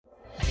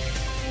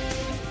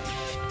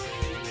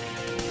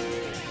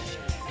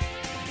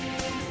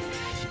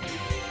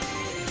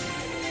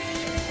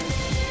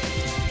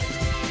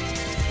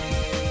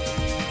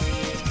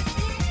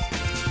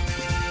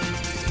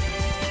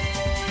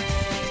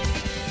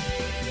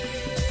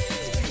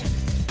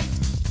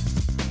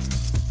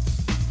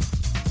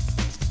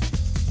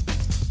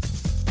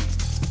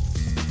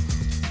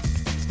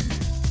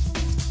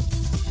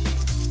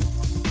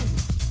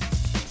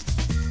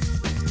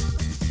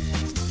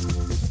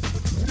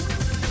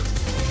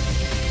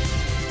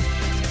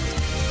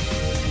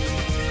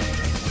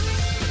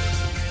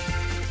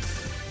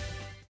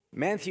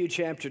Matthew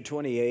chapter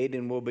 28,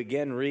 and we'll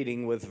begin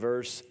reading with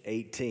verse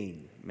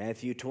 18.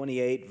 Matthew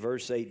 28,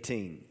 verse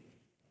 18.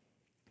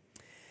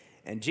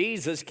 And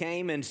Jesus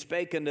came and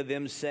spake unto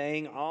them,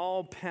 saying,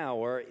 All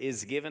power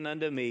is given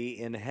unto me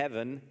in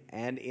heaven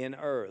and in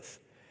earth.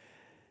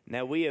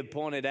 Now we have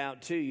pointed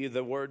out to you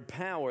the word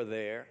power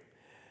there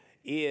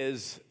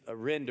is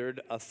rendered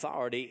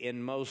authority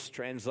in most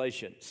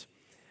translations.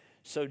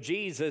 So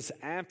Jesus,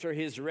 after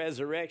his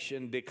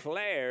resurrection,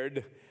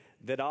 declared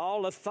that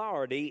all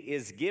authority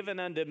is given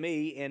unto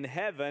me in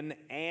heaven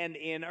and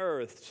in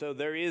earth. So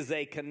there is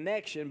a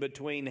connection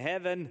between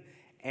heaven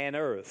and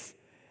earth.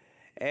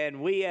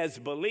 And we as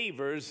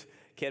believers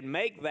can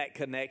make that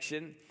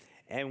connection,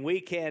 and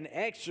we can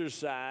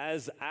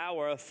exercise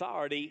our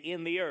authority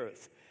in the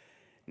earth.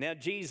 Now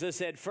Jesus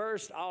said,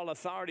 first, all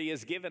authority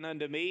is given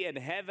unto me in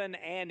heaven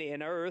and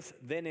in earth.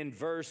 Then in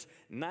verse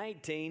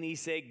 19, he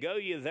said, Go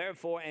ye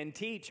therefore and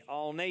teach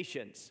all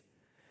nations.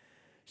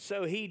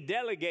 So he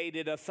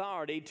delegated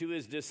authority to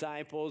his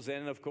disciples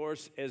and, of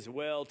course, as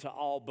well to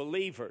all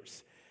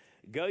believers.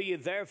 Go ye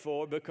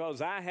therefore,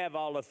 because I have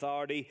all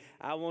authority,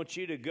 I want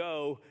you to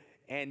go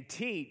and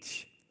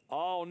teach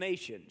all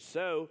nations.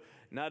 So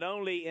not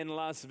only in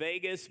Las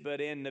Vegas, but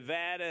in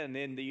Nevada and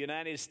in the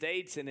United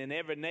States and in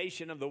every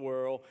nation of the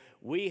world,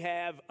 we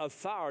have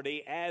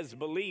authority as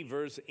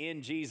believers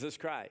in Jesus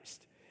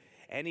Christ.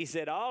 And he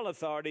said, all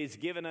authority is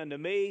given unto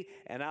me,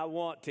 and I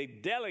want to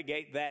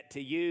delegate that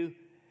to you.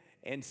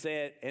 And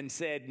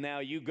said, now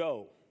you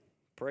go.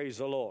 Praise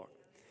the Lord.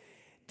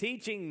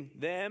 Teaching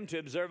them to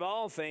observe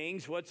all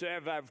things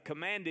whatsoever I've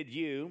commanded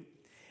you.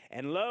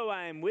 And lo,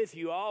 I am with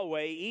you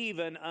always,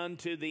 even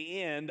unto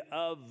the end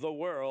of the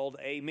world.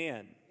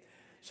 Amen.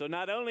 So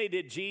not only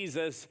did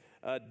Jesus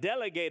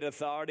delegate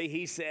authority,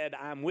 he said,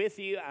 I'm with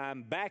you,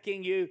 I'm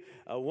backing you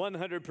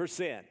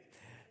 100%.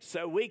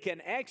 So we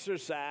can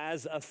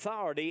exercise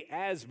authority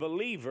as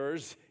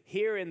believers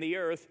here in the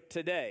earth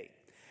today.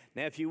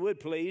 Now, if you would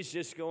please,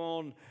 just go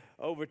on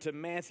over to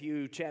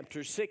Matthew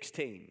chapter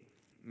 16.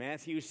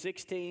 Matthew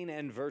 16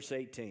 and verse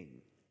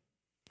 18.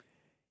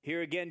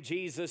 Here again,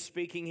 Jesus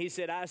speaking, he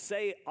said, I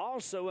say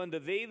also unto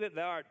thee that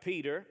thou art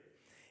Peter,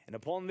 and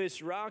upon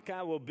this rock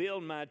I will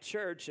build my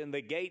church, and the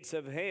gates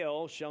of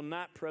hell shall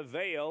not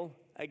prevail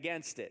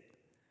against it.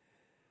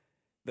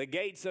 The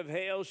gates of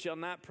hell shall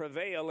not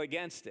prevail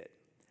against it.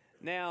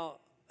 Now,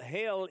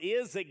 hell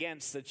is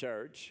against the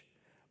church,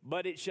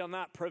 but it shall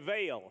not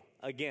prevail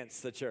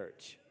against the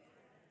church.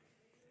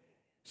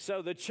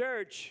 So the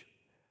church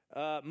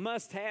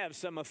must have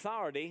some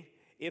authority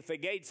if the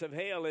gates of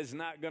hell is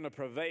not going to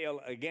prevail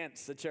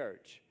against the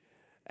church.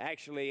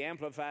 Actually,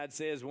 Amplified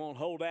says won't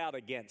hold out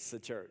against the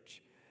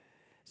church.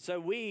 So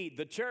we,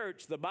 the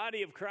church, the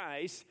body of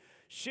Christ,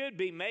 should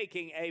be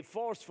making a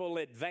forceful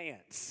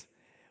advance.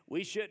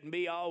 We shouldn't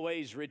be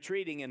always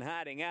retreating and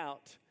hiding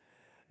out.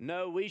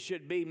 No, we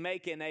should be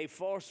making a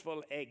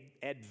forceful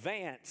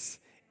advance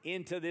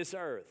into this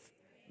earth,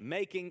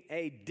 making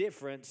a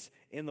difference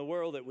in the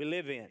world that we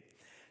live in.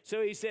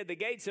 So he said, the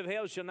gates of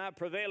hell shall not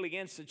prevail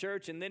against the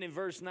church. And then in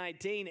verse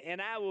 19,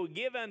 and I will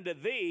give unto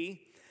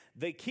thee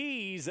the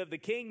keys of the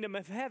kingdom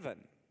of heaven.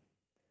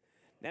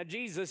 Now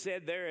Jesus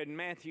said there in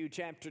Matthew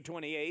chapter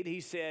 28,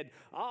 he said,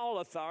 all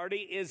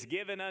authority is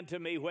given unto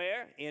me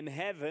where? In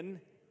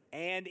heaven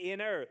and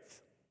in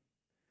earth.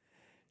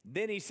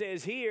 Then he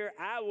says here,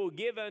 I will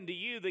give unto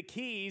you the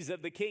keys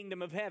of the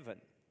kingdom of heaven.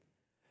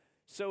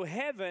 So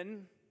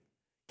heaven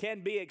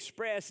can be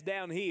expressed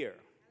down here.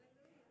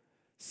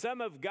 Some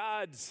of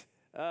God's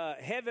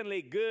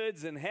heavenly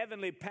goods and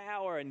heavenly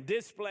power and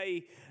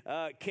display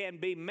can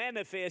be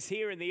manifest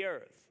here in the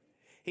earth.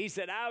 He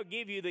said, I'll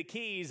give you the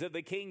keys of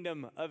the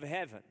kingdom of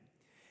heaven.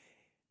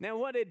 Now,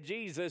 what did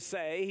Jesus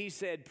say? He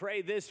said,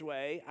 pray this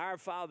way, our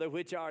Father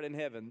which art in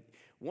heaven.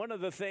 One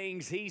of the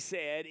things he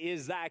said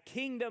is, thy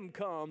kingdom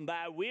come,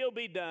 thy will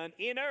be done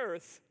in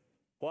earth,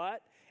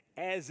 what?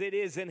 As it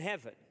is in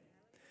heaven.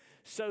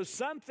 So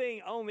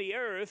something on the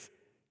earth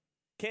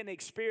can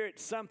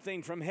experience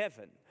something from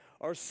heaven,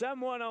 or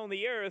someone on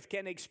the earth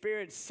can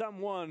experience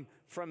someone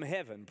from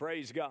heaven.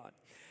 Praise God.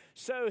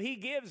 So he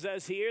gives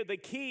us here the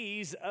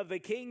keys of the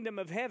kingdom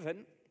of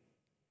heaven.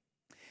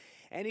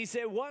 And he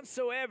said,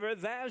 whatsoever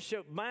thou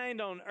shalt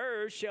bind on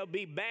earth shall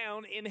be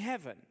bound in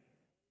heaven.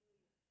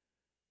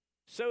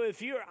 So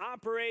if you're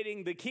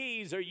operating the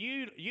keys or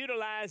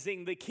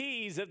utilizing the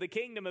keys of the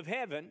kingdom of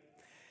heaven,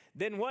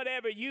 then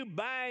whatever you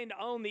bind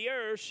on the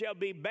earth shall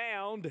be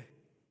bound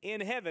in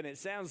heaven. It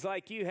sounds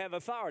like you have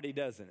authority,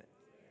 doesn't it?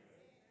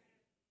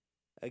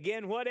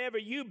 Again, whatever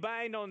you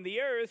bind on the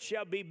earth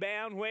shall be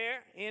bound where?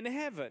 In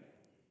heaven.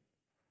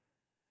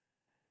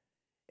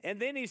 And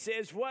then he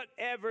says,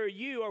 whatever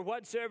you or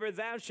whatsoever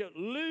thou shalt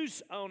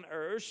loose on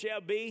earth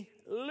shall be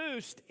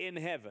loosed in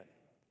heaven.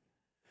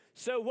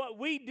 So what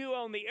we do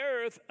on the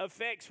earth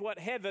affects what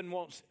heaven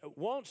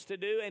wants to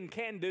do and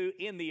can do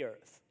in the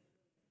earth.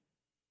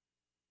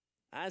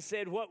 I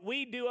said what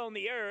we do on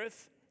the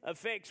earth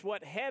affects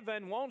what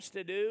heaven wants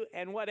to do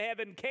and what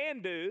heaven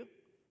can do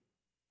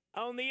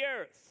on the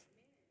earth.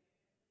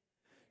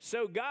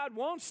 So God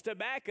wants to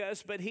back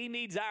us, but He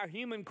needs our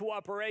human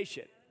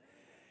cooperation.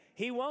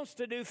 He wants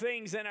to do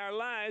things in our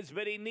lives,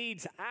 but He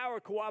needs our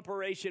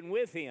cooperation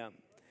with Him.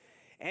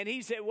 And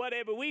He said,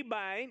 whatever we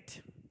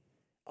bind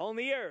on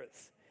the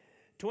earth.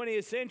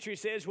 20th century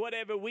says,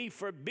 whatever we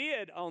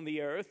forbid on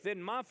the earth.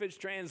 Then Moffat's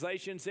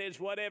translation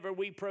says, whatever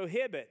we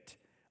prohibit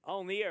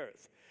on the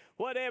earth.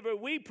 Whatever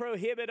we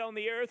prohibit on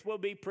the earth will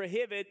be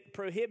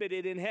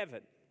prohibited in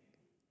heaven.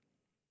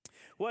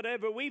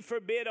 Whatever we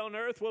forbid on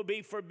earth will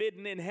be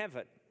forbidden in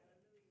heaven.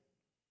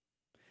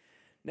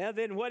 Now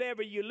then,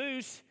 whatever you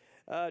loose,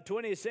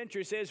 20th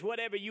century says,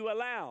 whatever you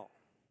allow.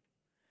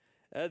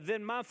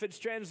 Then Moffat's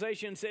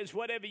translation says,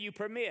 whatever you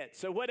permit.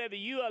 So whatever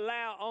you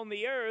allow on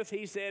the earth,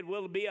 he said,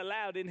 will be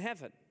allowed in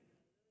heaven.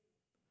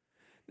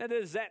 Now,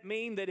 does that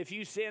mean that if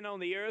you sin on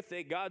the earth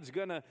that God's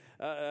going to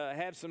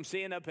have some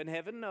sin up in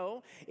heaven?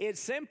 No. It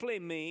simply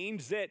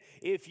means that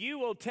if you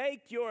will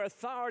take your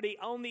authority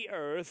on the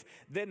earth,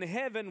 then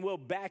heaven will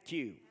back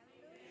you.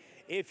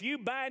 If you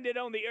bind it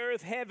on the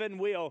earth, heaven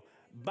will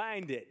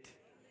bind it.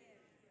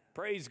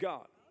 Praise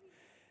God.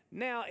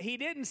 Now, he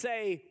didn't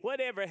say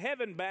whatever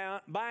heaven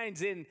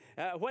binds in,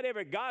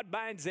 whatever God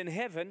binds in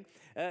heaven,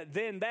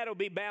 then that'll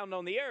be bound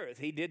on the earth.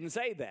 He didn't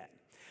say that.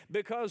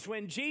 Because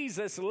when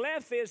Jesus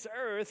left this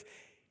earth,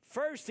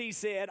 first he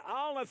said,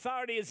 all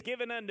authority is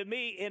given unto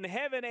me in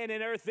heaven and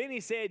in earth. Then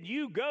he said,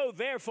 you go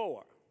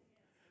therefore.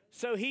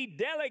 So he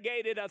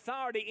delegated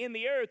authority in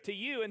the earth to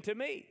you and to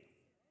me.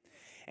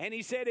 And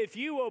he said, if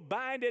you will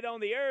bind it on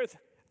the earth,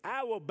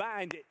 I will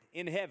bind it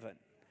in heaven.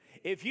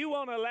 If you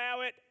won't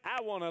allow it,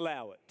 I won't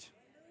allow it.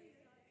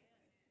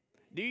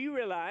 Do you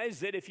realize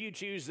that if you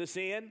choose to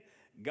sin,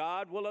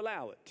 God will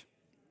allow it?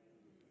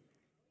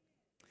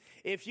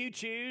 If you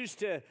choose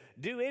to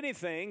do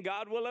anything,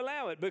 God will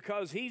allow it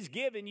because He's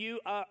given you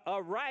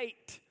a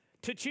right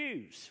to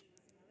choose.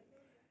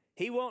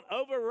 He won't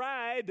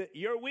override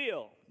your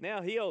will.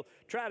 Now, He'll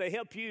try to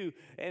help you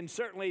and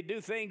certainly do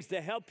things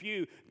to help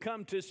you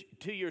come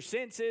to your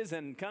senses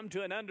and come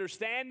to an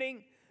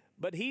understanding,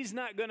 but He's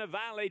not going to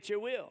violate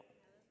your will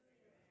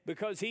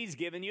because He's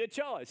given you a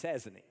choice,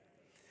 hasn't He?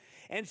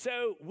 And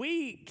so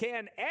we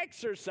can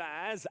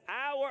exercise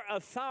our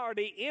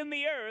authority in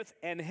the earth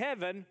and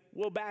heaven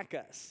will back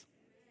us.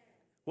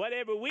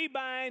 Whatever we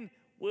bind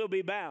will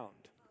be bound.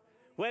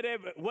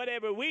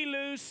 Whatever we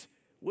loose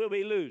will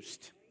be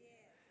loosed.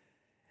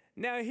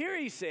 Now here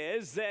he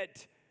says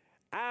that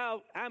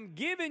I'm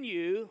giving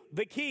you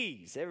the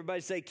keys.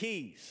 Everybody say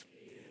keys.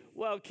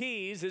 Well,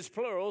 keys is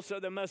plural, so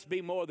there must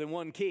be more than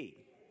one key.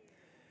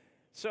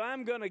 So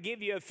I'm going to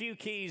give you a few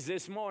keys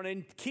this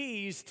morning,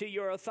 keys to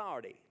your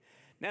authority.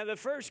 Now, the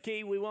first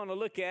key we want to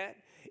look at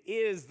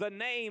is the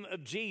name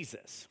of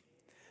Jesus.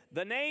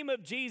 The name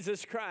of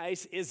Jesus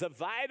Christ is a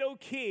vital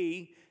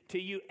key to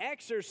you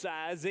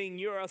exercising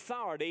your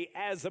authority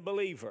as a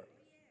believer.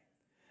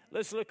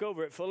 Let's look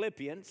over at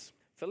Philippians.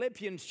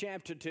 Philippians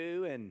chapter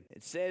 2, and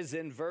it says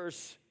in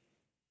verse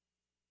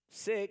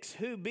 6,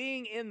 who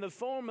being in the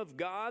form of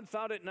God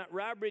thought it not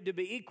robbery to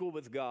be equal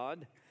with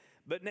God,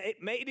 but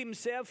made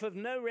himself of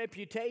no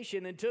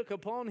reputation and took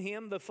upon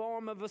him the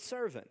form of a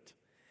servant.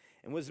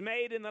 And was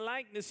made in the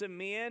likeness of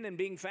men, and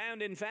being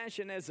found in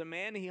fashion as a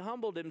man, he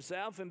humbled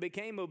himself and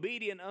became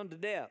obedient unto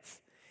death,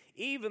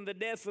 even the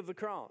death of the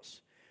cross.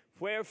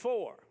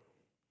 Wherefore?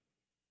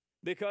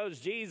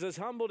 Because Jesus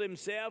humbled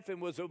himself and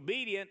was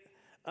obedient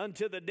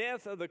unto the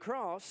death of the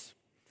cross,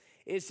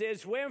 it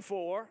says,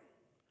 wherefore?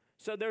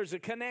 So there's a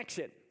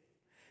connection.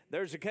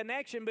 There's a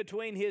connection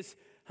between his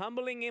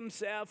humbling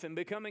himself and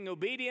becoming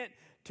obedient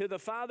to the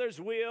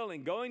Father's will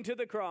and going to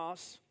the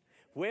cross.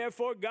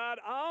 Wherefore God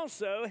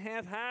also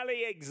hath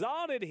highly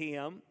exalted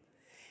him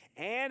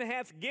and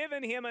hath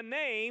given him a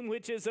name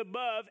which is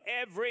above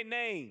every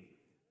name.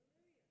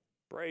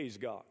 Praise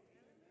God.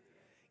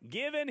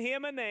 Given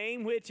him a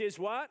name which is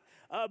what?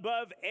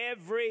 Above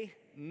every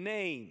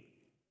name.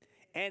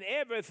 And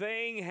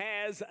everything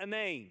has a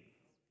name.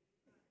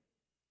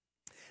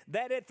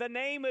 That at the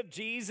name of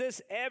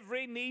Jesus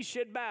every knee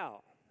should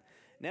bow.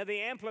 Now the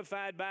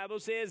Amplified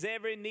Bible says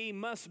every knee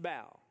must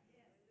bow.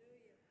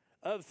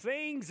 Of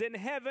things in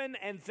heaven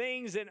and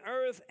things in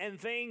earth and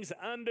things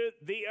under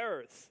the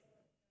earth.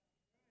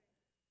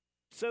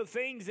 So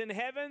things in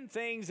heaven,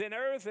 things in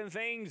earth, and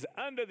things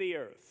under the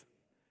earth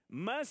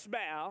must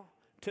bow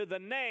to the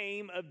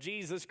name of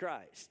Jesus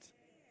Christ.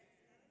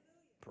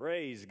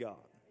 Praise God.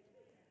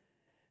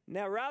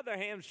 Now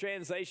Rotherham's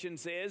translation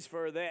says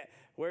for that,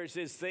 where it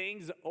says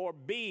things or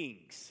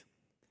beings.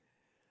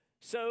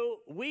 So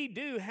we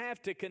do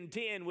have to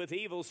contend with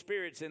evil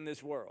spirits in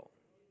this world.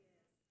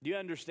 Do you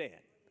understand?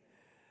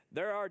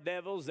 There are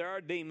devils, there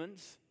are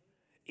demons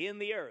in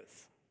the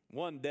earth.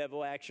 One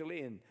devil,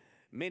 actually, and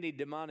many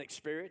demonic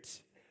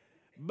spirits.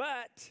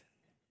 But,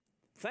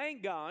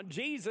 thank God,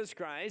 Jesus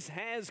Christ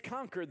has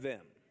conquered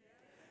them.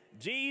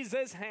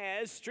 Jesus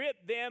has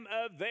stripped them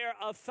of their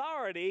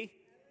authority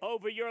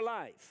over your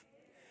life.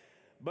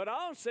 But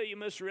also you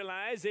must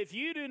realize if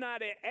you do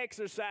not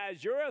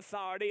exercise your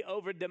authority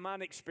over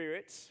demonic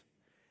spirits,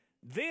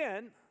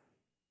 then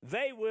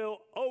they will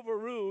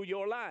overrule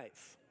your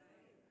life.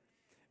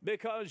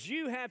 Because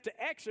you have to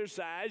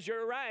exercise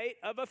your right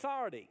of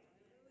authority.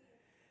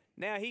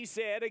 Now he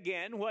said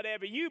again,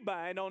 whatever you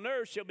bind on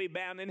earth shall be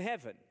bound in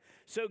heaven.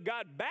 So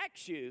God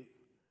backs you,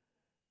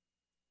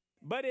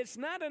 but it's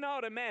not an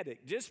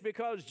automatic. Just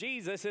because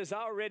Jesus has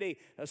already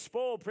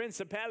spoiled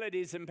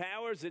principalities and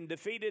powers and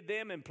defeated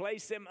them and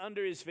placed them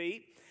under his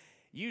feet,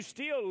 you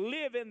still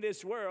live in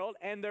this world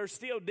and there's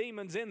still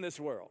demons in this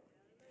world.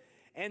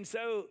 And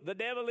so the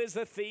devil is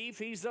a thief,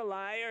 he's a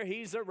liar,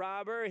 he's a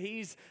robber,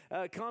 he's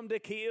come to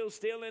kill,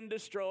 steal, and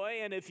destroy.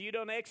 And if you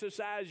don't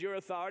exercise your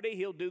authority,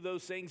 he'll do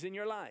those things in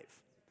your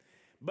life.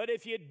 But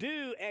if you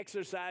do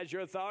exercise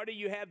your authority,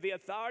 you have the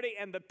authority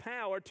and the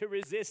power to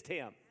resist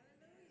him.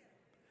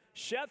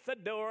 Shut the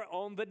door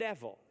on the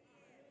devil.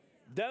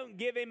 Don't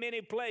give him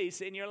any place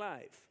in your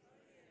life.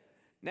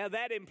 Now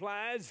that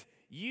implies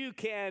you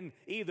can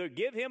either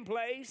give him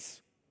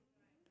place.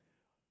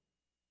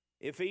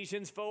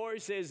 Ephesians 4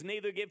 says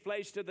neither give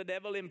place to the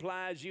devil,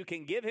 implies you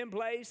can give him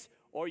place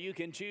or you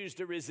can choose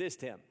to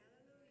resist him.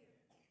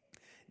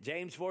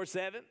 James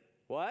 4:7,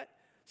 what?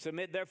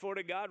 Submit therefore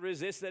to God,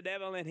 resist the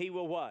devil, and he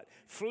will what?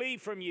 Flee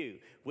from you,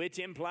 which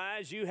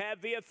implies you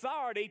have the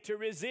authority to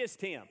resist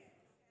him.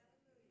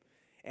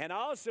 And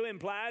also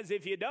implies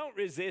if you don't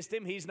resist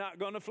him, he's not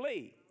going to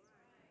flee.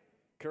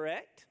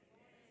 Correct?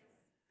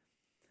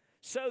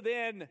 So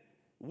then,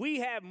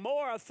 we have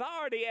more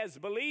authority as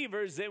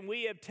believers than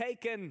we have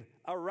taken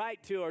a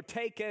right to or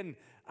taken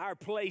our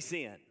place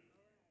in.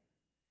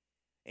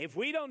 If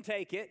we don't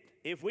take it,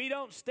 if we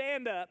don't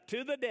stand up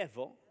to the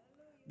devil,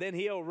 then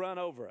he'll run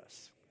over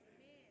us.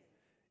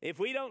 If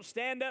we don't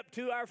stand up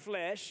to our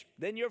flesh,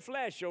 then your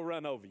flesh will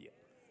run over you.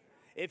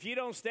 If you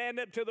don't stand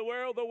up to the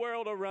world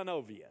will run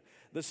over you.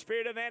 The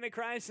spirit of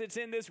Antichrist that's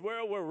in this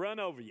world will run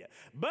over you.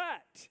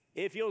 But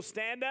if you'll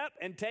stand up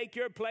and take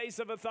your place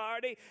of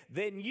authority,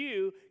 then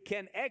you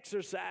can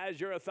exercise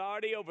your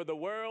authority over the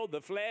world,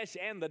 the flesh,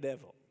 and the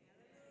devil.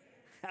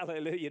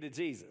 Hallelujah to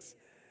Jesus.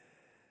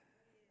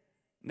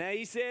 Now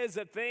he says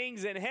that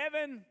things in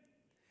heaven,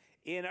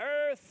 in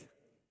earth,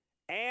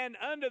 and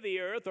under the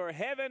earth, or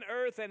heaven,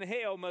 earth, and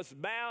hell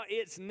must bow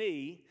its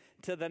knee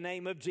to the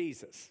name of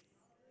Jesus.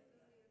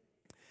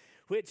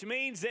 Which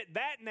means that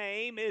that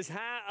name is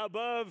high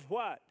above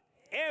what?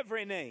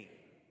 Every name.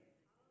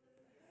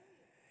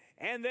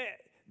 And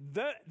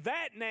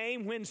that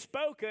name, when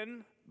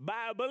spoken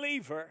by a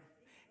believer,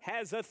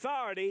 has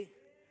authority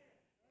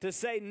to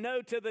say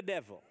no to the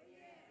devil.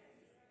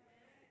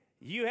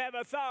 You have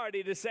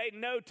authority to say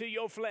no to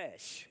your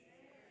flesh.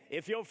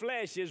 If your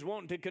flesh is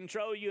wanting to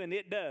control you, and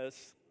it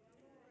does.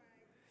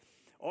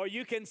 Or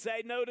you can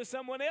say no to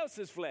someone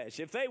else's flesh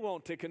if they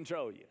want to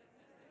control you.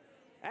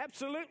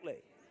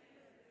 Absolutely.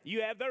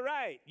 You have the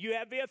right, you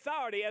have the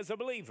authority as a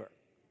believer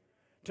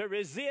to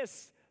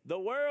resist the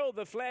world,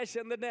 the flesh,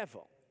 and the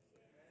devil.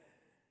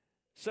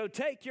 So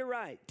take your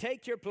right,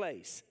 take your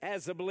place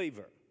as a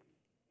believer.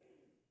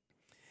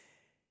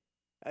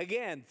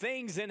 Again,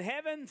 things in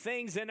heaven,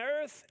 things in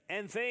earth,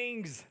 and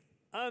things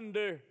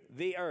under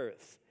the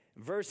earth.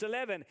 Verse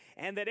 11,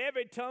 and that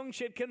every tongue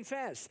should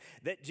confess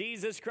that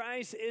Jesus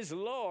Christ is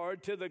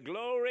Lord to the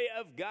glory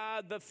of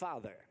God the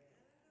Father.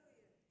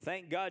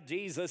 Thank God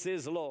Jesus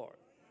is Lord.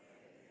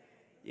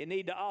 You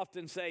need to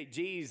often say,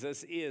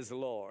 Jesus is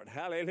Lord.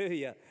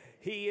 Hallelujah.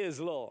 He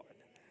is Lord.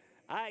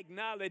 I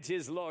acknowledge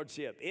his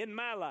lordship in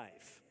my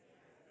life.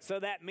 So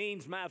that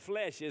means my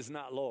flesh is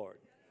not Lord.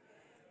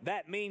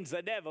 That means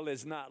the devil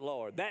is not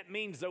Lord. That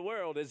means the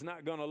world is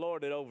not going to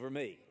lord it over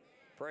me.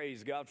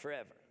 Praise God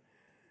forever.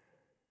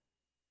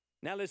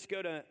 Now let's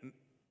go to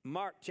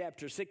Mark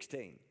chapter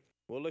 16.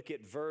 We'll look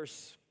at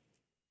verse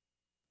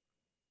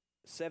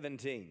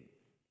 17.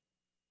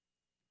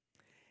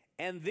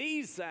 And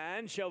these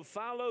signs shall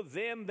follow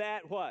them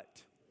that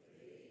what?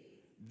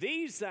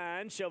 These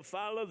signs shall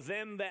follow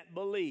them that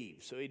believe.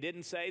 So he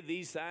didn't say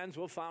these signs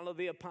will follow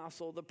the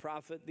apostle, the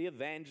prophet, the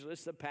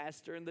evangelist, the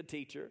pastor, and the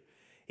teacher.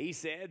 He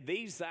said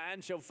these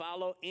signs shall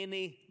follow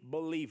any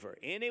believer,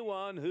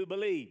 anyone who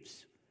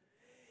believes.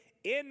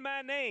 In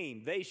my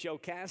name they shall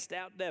cast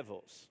out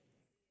devils.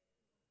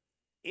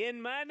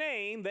 In my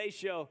name they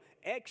shall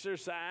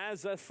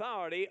exercise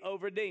authority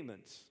over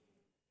demons.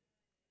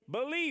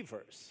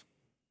 Believers.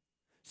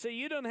 So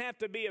you don't have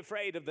to be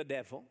afraid of the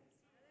devil.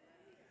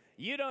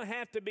 You don't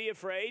have to be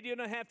afraid. You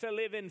don't have to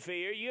live in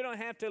fear. You don't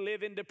have to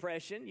live in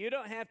depression. You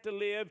don't have to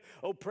live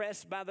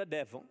oppressed by the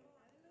devil.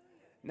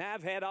 Now,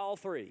 I've had all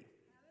three.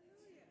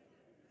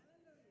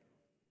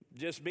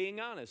 Just being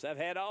honest, I've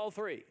had all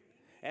three.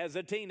 As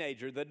a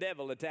teenager, the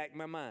devil attacked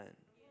my mind.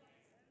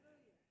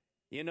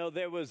 You know,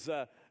 there was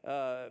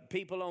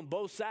people on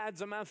both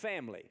sides of my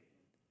family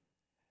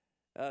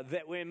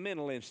that were in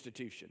mental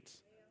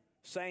institutions.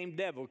 Same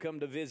devil come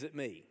to visit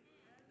me.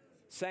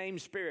 Same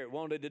spirit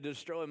wanted to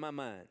destroy my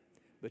mind.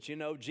 But you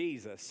know,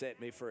 Jesus set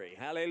me free.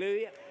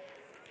 Hallelujah.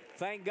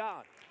 Thank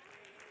God.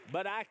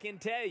 But I can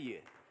tell you,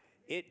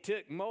 it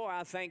took more.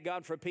 I thank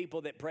God for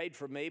people that prayed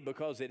for me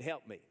because it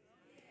helped me.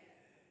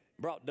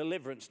 Brought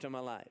deliverance to my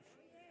life.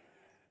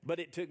 But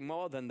it took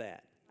more than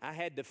that. I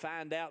had to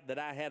find out that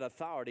I had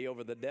authority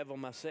over the devil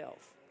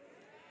myself.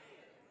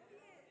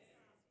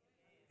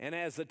 And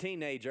as a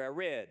teenager, I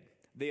read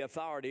The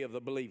Authority of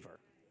the Believer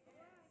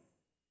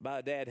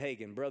by Dad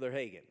Hagin, Brother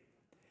Hagin.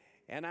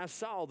 And I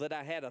saw that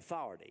I had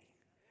authority.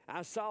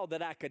 I saw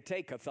that I could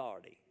take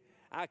authority.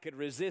 I could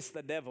resist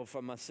the devil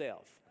for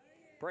myself.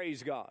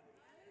 Praise God.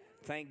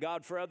 Thank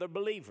God for other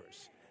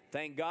believers.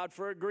 Thank God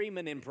for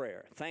agreement in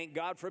prayer. Thank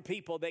God for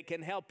people that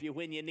can help you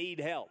when you need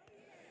help.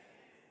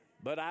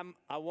 But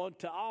I want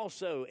to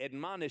also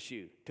admonish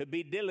you to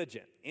be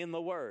diligent in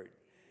the Word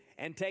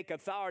and take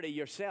authority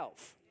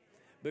yourself.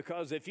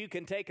 Because if you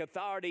can take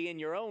authority in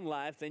your own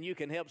life, then you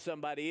can help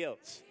somebody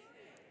else.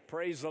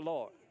 Praise the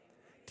Lord.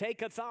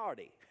 Take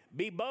authority.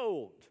 Be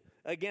bold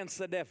against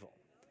the devil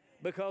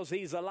because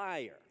he's a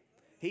liar.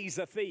 He's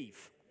a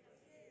thief.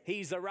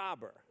 He's a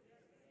robber.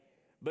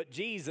 But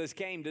Jesus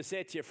came to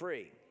set you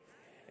free.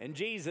 And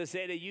Jesus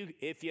said,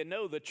 if you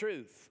know the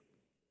truth,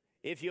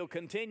 if you'll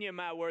continue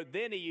my word,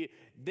 then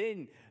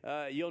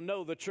you'll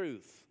know the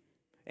truth.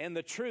 And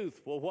the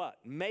truth will what?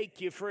 Make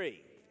you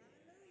free.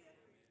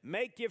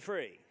 Make you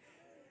free.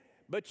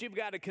 But you've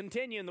got to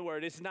continue in the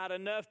word. It's not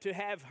enough to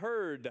have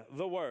heard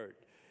the word.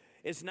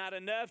 It's not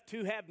enough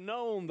to have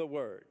known the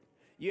word.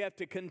 You have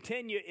to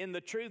continue in the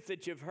truth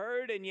that you've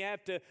heard, and you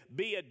have to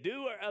be a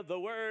doer of the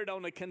word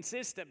on a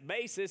consistent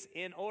basis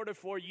in order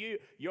for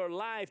your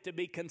life to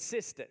be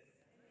consistent.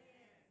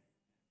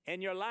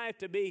 And your life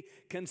to be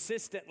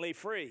consistently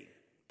free.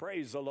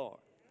 Praise the Lord.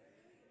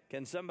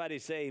 Can somebody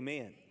say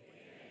amen?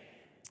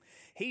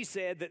 He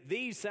said that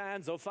these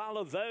signs will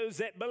follow those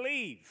that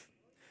believe.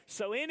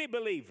 So any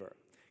believer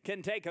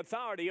can take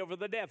authority over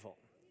the devil,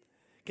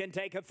 can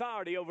take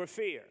authority over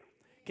fear,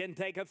 can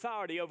take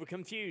authority over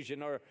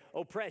confusion or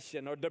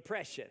oppression or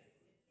depression.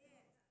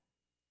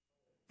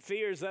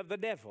 Fears of the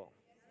devil,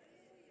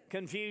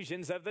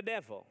 confusions of the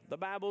devil. The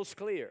Bible's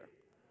clear.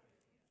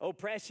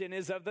 Oppression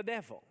is of the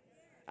devil.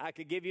 I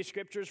could give you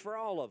scriptures for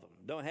all of them.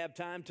 Don't have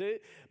time to,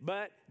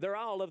 but they're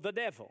all of the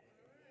devil.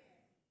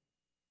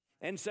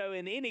 And so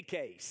in any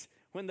case,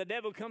 when the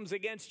devil comes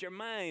against your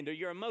mind or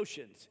your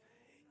emotions,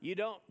 you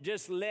don't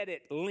just let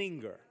it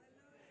linger.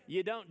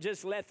 You don't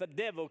just let the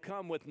devil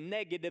come with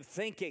negative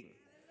thinking.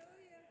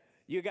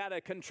 You got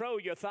to control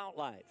your thought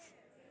life.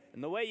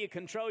 And the way you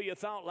control your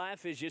thought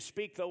life is you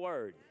speak the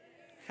word.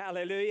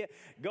 Hallelujah.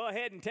 Go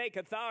ahead and take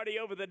authority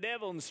over the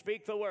devil and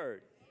speak the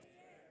word.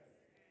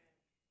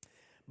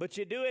 But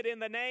you do it in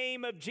the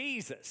name of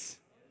Jesus.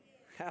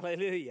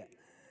 Hallelujah.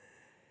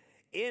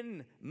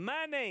 In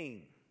my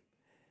name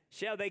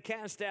shall they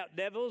cast out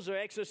devils or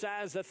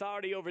exercise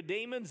authority over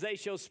demons. They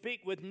shall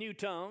speak with new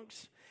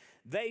tongues.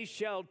 They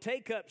shall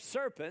take up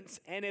serpents.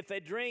 And if they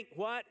drink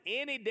what?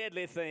 Any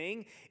deadly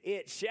thing,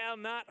 it shall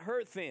not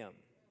hurt them.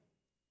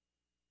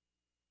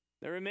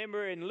 Now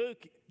remember in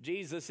Luke,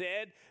 Jesus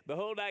said,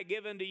 behold, I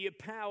give unto you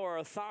power,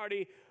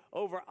 authority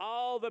over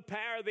all the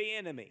power of the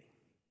enemy.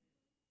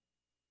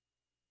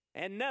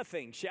 And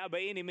nothing shall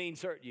by any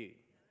means hurt you.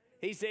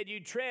 He said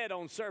you tread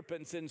on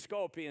serpents and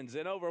scorpions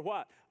and over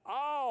what?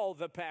 All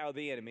the power of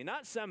the enemy.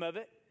 Not some of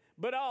it,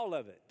 but all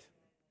of it.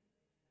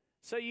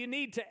 So you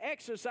need to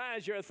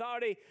exercise your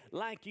authority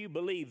like you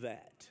believe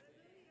that.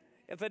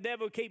 If the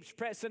devil keeps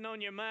pressing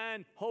on your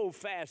mind, hold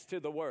fast to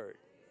the word.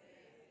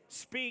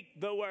 Speak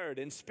the word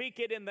and speak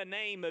it in the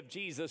name of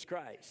Jesus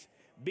Christ.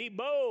 Be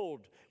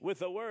bold with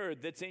the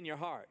word that's in your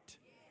heart.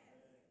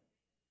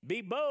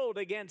 Be bold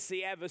against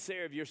the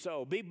adversary of your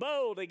soul. Be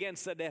bold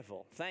against the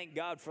devil. Thank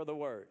God for the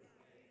word.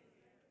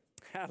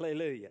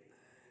 Hallelujah.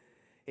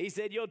 He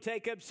said, you'll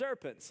take up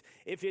serpents.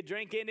 If you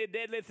drink any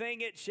deadly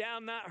thing, it shall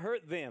not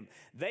hurt them.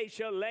 They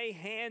shall lay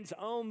hands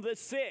on the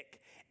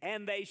sick,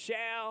 and they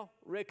shall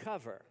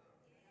recover.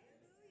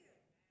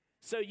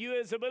 So you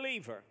as a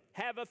believer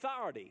have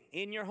authority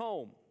in your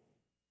home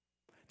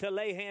to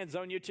lay hands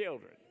on your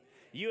children.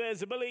 You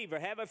as a believer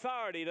have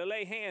authority to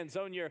lay hands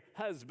on your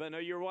husband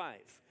or your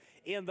wife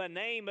in the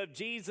name of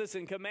Jesus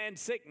and command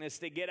sickness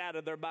to get out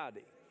of their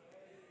body.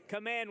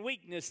 Command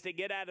weakness to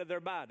get out of their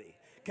body.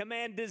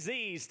 Command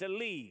disease to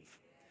leave.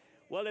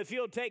 Well, if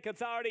you'll take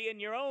authority in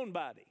your own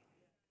body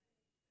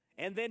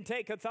and then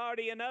take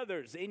authority in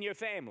others in your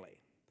family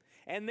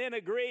and then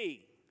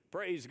agree,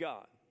 praise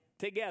God,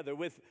 together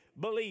with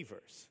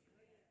believers.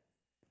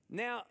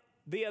 Now,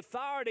 the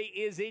authority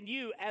is in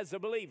you as a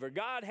believer.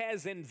 God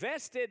has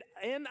invested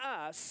in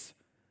us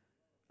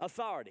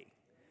authority.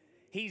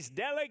 He's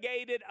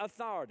delegated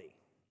authority.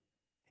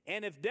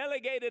 And if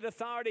delegated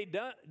authority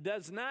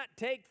does not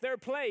take their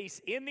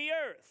place in the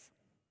earth,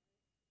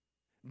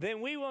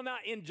 then we will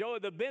not enjoy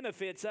the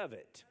benefits of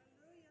it.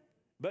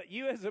 But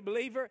you as a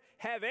believer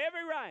have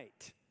every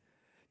right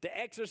to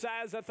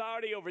exercise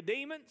authority over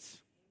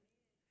demons,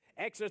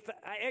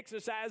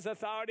 exercise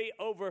authority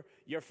over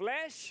your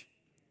flesh.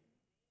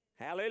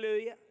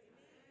 Hallelujah.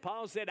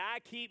 Paul said, I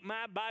keep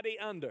my body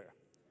under.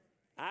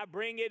 I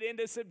bring it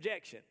into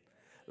subjection,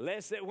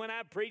 lest that when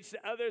I preach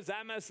to others,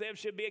 I myself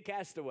should be a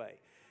castaway.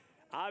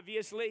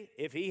 Obviously,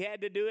 if he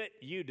had to do it,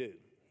 you do.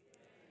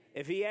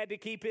 If he had to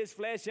keep his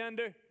flesh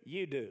under,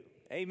 you do.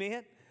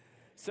 Amen?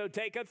 So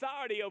take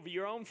authority over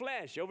your own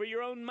flesh, over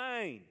your own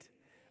mind,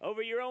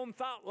 over your own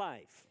thought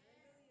life.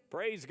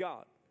 Praise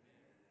God.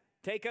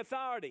 Take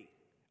authority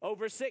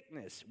over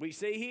sickness, we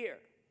see here.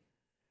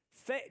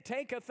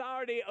 Take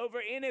authority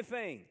over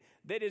anything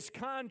that is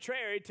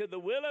contrary to the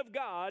will of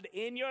God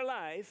in your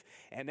life,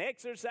 and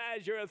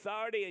exercise your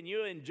authority, and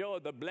you enjoy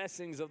the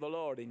blessings of the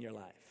Lord in your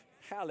life.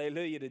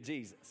 Hallelujah to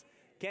Jesus.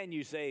 Can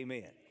you say amen?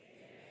 Amen.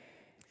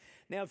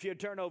 Now, if you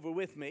turn over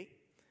with me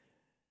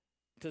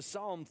to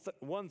Psalm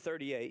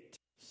 138,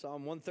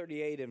 Psalm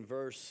 138 and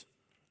verse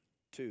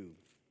 2.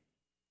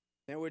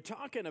 Now, we're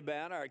talking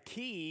about our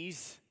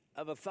keys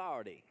of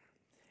authority.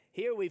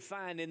 Here we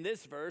find in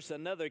this verse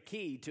another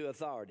key to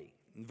authority.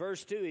 In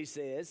verse 2 he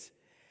says,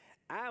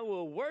 I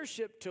will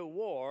worship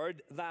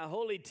toward thy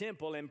holy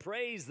temple and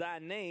praise thy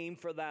name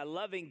for thy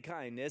loving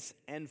kindness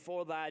and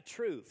for thy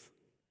truth.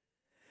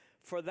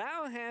 For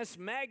thou hast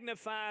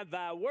magnified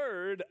thy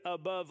word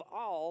above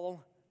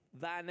all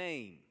thy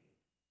name.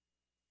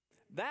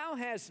 Thou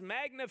hast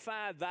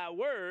magnified thy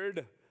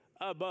word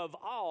above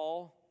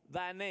all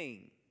thy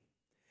name.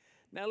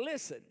 Now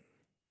listen,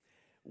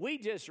 we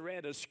just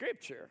read a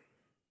scripture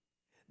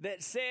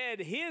that said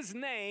his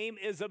name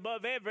is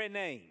above every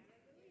name.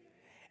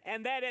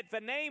 And that at the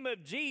name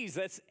of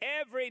Jesus,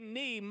 every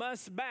knee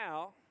must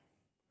bow,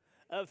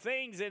 of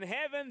things in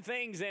heaven,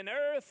 things in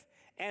earth,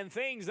 and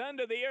things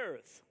under the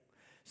earth.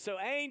 So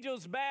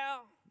angels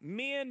bow,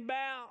 men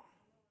bow,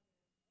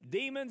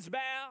 demons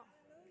bow.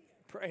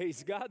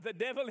 Praise God. The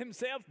devil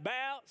himself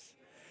bows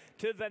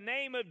to the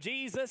name of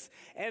Jesus.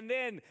 And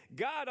then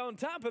God on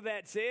top of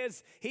that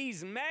says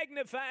he's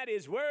magnified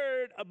his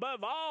word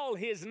above all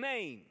his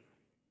name.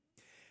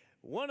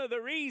 One of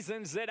the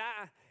reasons that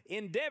I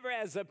endeavor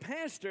as a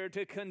pastor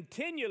to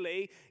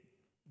continually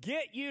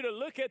get you to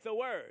look at the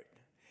word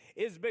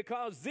is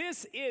because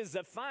this is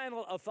the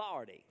final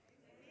authority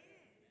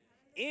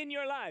in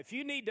your life.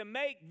 You need to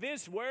make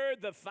this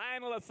word the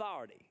final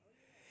authority.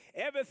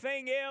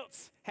 Everything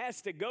else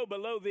has to go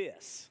below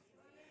this.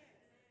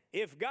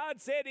 If God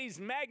said he's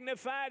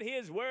magnified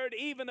his word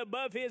even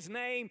above his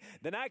name,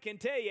 then I can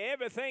tell you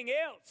everything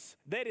else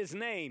that is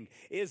named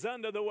is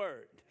under the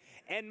word.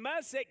 And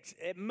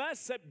it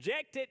must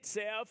subject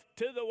itself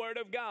to the word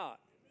of God.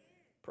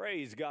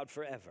 Praise God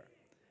forever.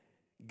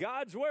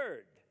 God's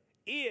word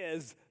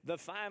is the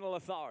final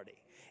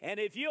authority. And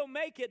if you'll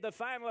make it the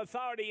final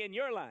authority in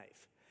your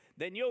life,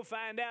 then you'll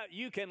find out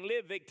you can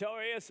live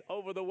victorious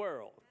over the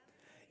world.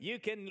 You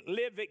can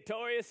live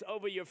victorious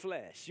over your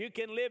flesh. You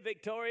can live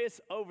victorious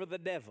over the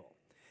devil.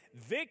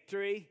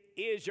 Victory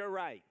is your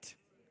right.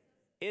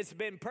 It's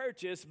been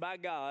purchased by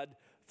God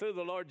through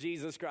the Lord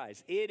Jesus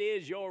Christ. It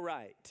is your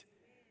right.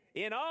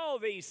 In all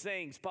these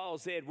things, Paul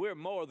said, we're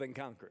more than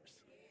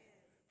conquerors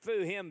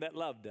through him that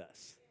loved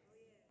us.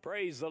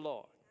 Praise the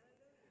Lord.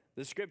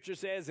 The scripture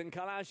says in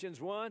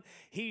Colossians 1,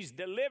 he's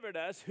delivered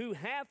us, who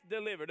hath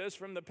delivered us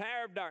from the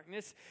power of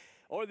darkness,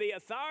 or the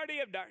authority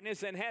of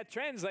darkness, and hath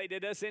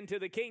translated us into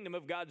the kingdom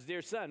of God's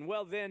dear Son.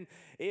 Well then,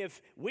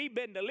 if we've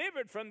been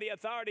delivered from the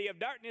authority of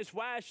darkness,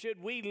 why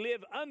should we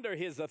live under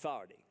his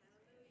authority?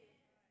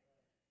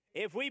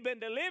 If we've been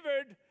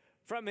delivered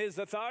from his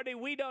authority,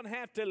 we don't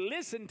have to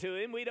listen to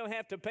him, we don't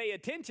have to pay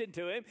attention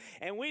to him,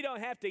 and we don't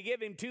have to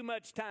give him too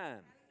much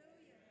time.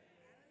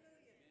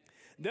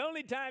 The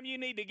only time you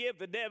need to give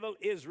the devil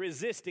is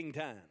resisting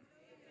time.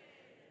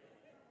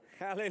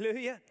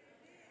 Hallelujah.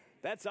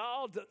 That's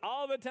all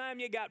the time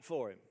you got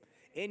for him.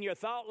 In your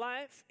thought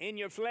life, in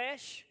your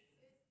flesh,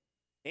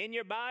 in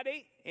your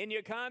body, in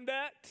your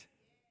conduct,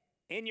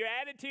 in your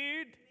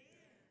attitude,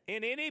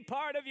 in any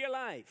part of your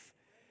life.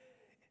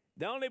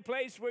 The only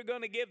place we're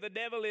going to give the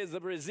devil is a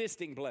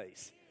resisting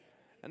place.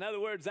 In other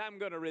words, I'm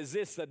going to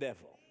resist the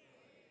devil.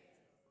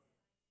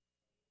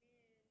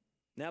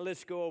 Now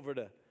let's go over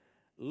to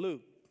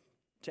Luke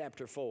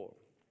chapter 4.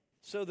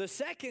 So the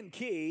second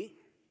key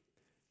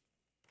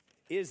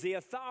is the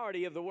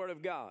authority of the Word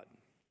of God.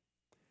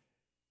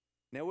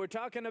 Now we're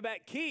talking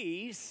about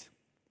keys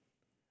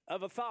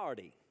of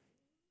authority.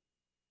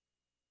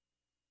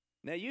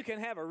 Now you can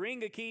have a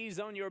ring of keys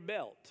on your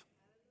belt,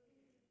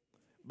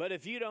 but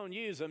if you don't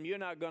use them, you're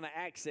not going to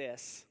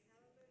access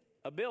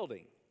a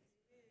building,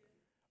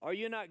 or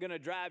you're not going to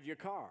drive your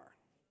car.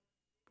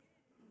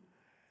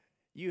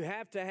 You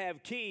have to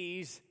have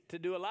keys to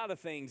do a lot of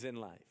things in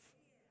life.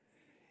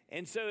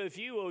 And so if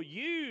you will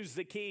use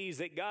the keys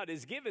that God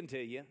has given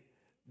to you,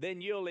 then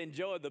you'll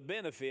enjoy the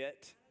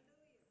benefit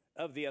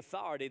of the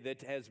authority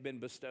that has been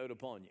bestowed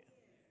upon you.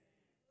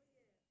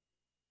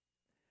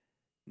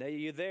 Now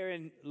you're there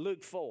in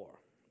Luke 4,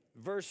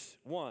 verse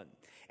 1.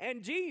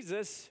 And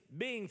Jesus,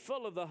 being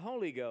full of the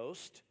Holy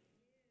Ghost,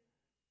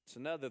 it's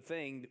another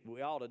thing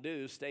we ought to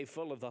do, stay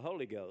full of the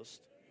Holy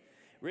Ghost,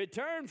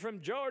 returned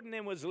from Jordan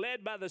and was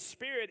led by the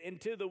Spirit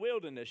into the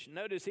wilderness.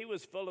 Notice he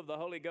was full of the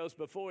Holy Ghost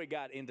before he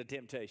got into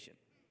temptation.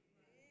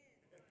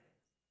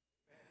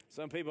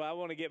 Some people, I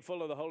want to get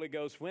full of the Holy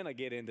Ghost when I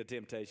get into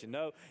temptation.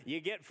 No, you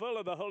get full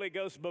of the Holy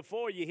Ghost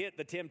before you hit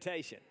the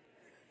temptation.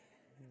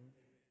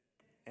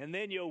 And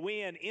then you'll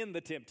win in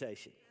the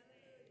temptation.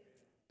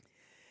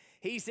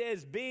 He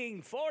says,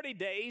 being 40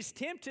 days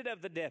tempted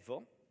of the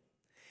devil,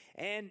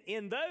 and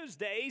in those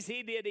days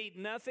he did eat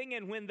nothing,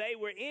 and when they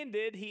were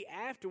ended, he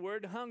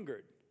afterward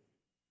hungered.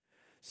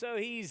 So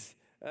he's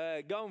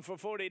gone for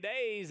 40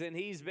 days, and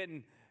he's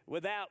been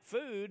without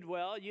food.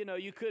 Well, you know,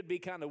 you could be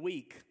kind of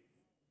weak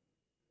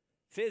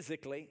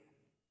physically,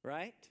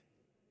 right?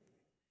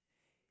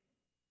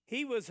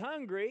 He was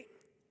hungry,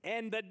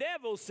 and the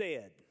devil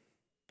said,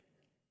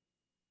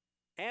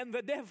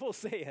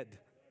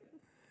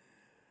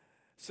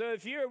 So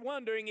if you're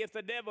wondering if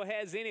the devil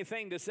has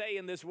anything to say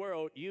in this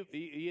world, you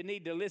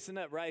need to listen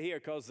up right here,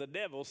 because the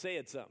devil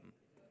said something.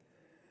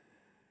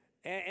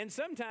 And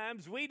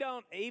sometimes we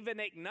don't even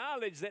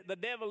acknowledge that the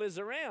devil is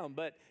around.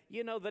 But,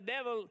 you know, the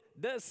devil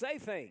does say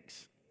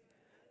things.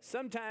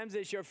 Sometimes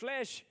it's your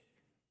flesh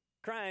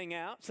crying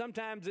out.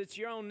 Sometimes it's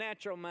your own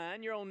natural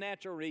mind, your own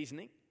natural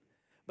reasoning.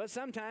 But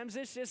sometimes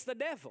it's just the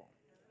devil.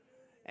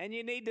 And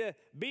you need to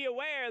be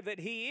aware that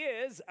he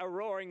is a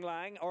roaring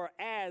lion, or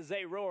as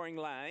a roaring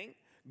lion,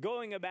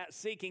 going about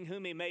seeking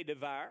whom he may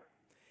devour.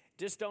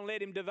 Just don't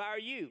let him devour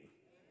you.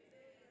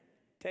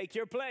 Take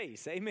your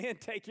place. Amen.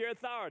 Take your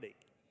authority.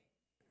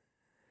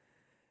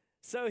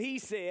 So he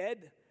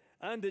said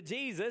unto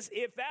Jesus,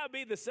 if thou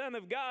be the Son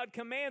of God,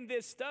 command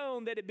this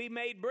stone that it be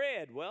made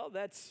bread. Well,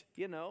 that's,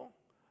 you know,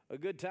 a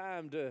good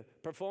time to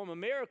perform a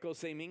miracle,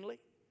 seemingly.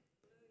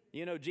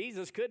 You know,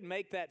 Jesus could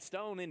make that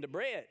stone into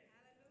bread.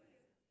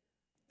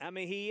 I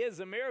mean, he is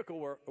a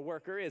miracle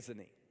worker, isn't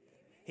he?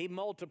 He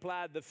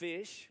multiplied the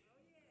fish.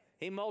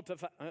 He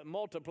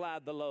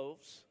multiplied the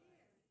loaves,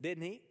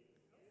 didn't he?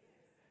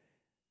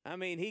 I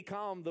mean, he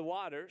calmed the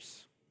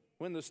waters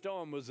when the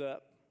storm was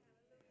up.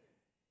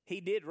 He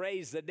did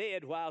raise the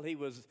dead while he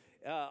was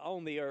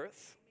on the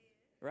earth,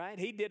 right?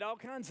 He did all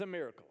kinds of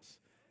miracles,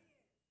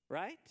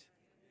 right?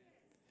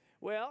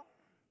 Well,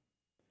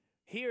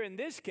 here in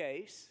this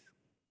case,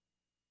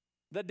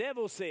 the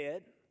devil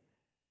said,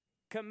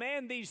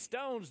 command these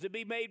stones to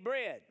be made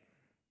bread.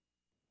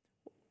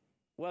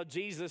 Well,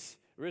 Jesus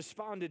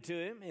responded to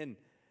him in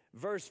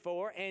verse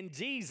 4, and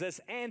Jesus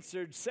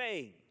answered,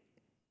 saying.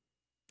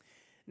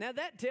 Now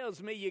that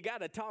tells me you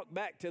got to talk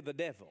back to the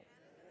devil.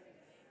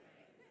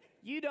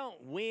 You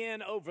don't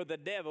win over the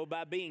devil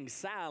by being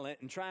silent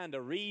and trying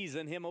to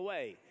reason him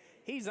away.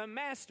 He's a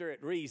master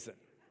at reason.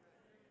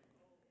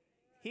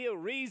 He'll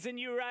reason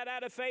you right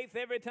out of faith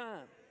every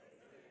time.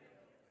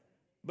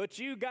 But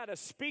you got to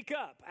speak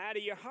up out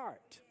of your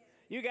heart.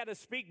 You got to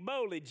speak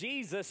boldly.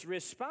 Jesus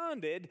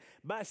responded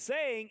by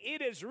saying,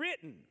 it is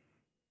written.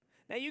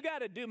 Now you got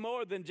to do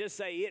more than just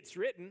say it's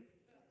written.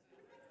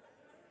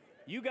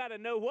 You got to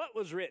know what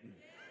was written.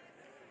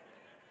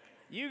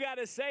 You got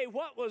to say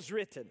what was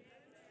written.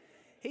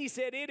 He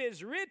said, it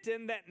is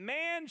written that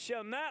man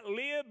shall not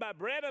live by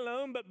bread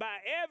alone, but by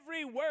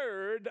every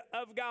word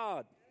of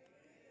God.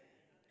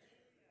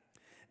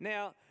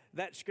 Now,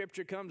 that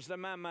scripture comes to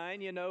my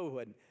mind, you know,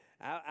 when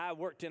I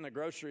worked in a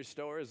grocery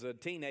store as a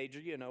teenager,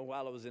 you know,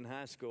 while I was in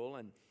high school.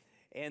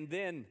 And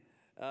then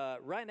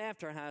right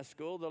after high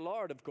school, the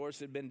Lord, of course,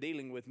 had been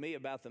dealing with me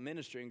about the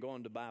ministry and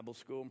going to Bible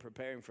school and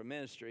preparing for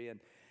ministry.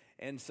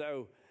 And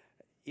so,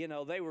 you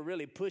know, they were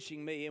really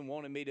pushing me and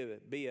wanted me to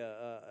be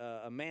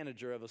a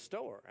manager of a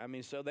store. I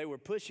mean, so they were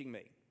pushing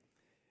me.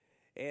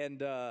 And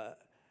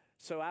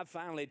so I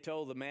finally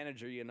told the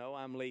manager, you know,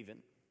 I'm leaving.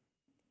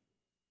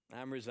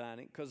 I'm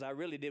resigning, because I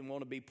really didn't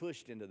want to be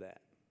pushed into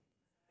that,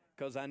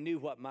 because I knew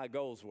what my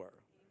goals were.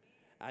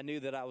 I knew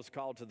that I was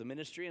called to the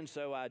ministry, and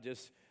so I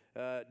just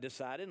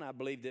decided, and I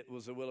believed it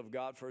was the will of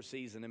God for a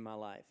season in my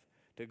life,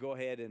 to go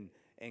ahead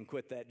and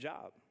quit that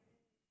job.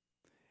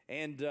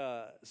 And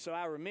so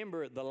I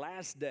remember the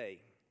last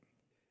day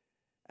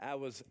I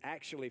was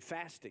actually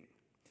fasting.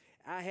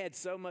 I had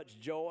so much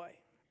joy.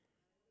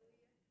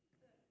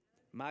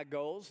 My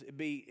goals, it'd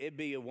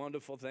be a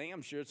wonderful thing.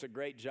 I'm sure it's a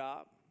great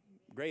job,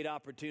 great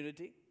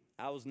opportunity.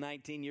 I was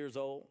 19 years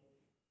old,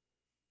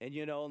 and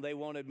you know, they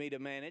wanted me to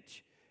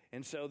manage,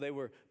 and so they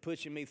were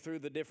pushing me through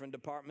the different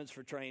departments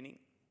for training.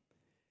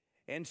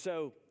 And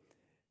so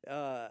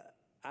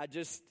I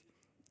just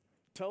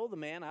told the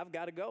man, I've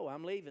got to go.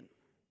 I'm leaving.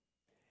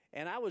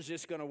 And I was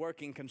just going to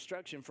work in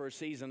construction for a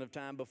season of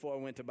time before I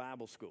went to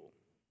Bible school.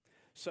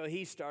 So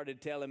he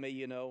started telling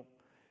me,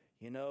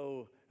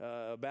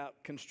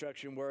 about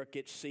construction work.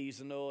 It's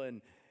seasonal,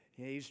 and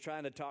he's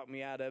trying to talk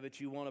me out of it.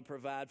 You want to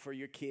provide for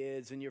your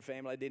kids and your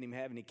family. I didn't even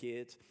have any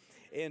kids.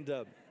 And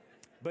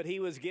but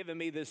he was giving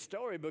me this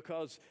story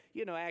because,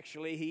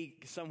 actually he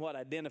somewhat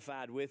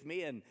identified with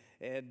me. And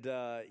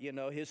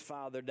his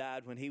father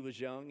died when he was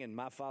young, and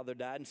my father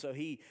died. And so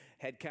he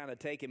had kind of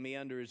taken me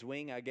under his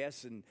wing, I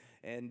guess,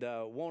 and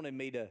wanted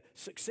me to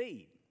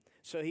succeed.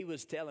 So he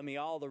was telling me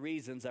all the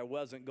reasons I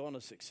wasn't going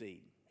to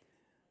succeed.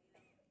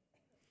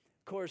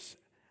 Of course,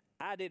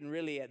 I didn't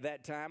really at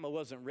that time. I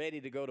wasn't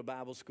ready to go to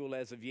Bible school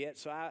as of yet.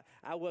 So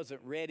I wasn't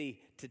ready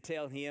to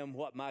tell him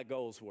what my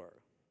goals were.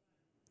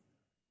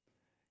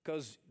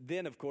 Because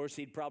then, of course,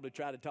 he'd probably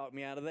try to talk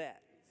me out of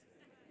that.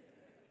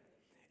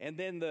 And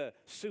then the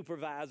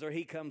supervisor,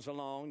 he comes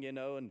along,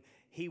 and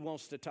he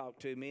wants to talk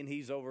to me. And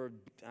he's over,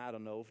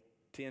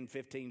 10,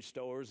 15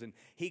 stores, and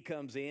he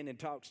comes in and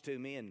talks to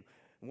me and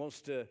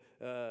wants to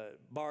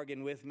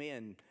bargain with me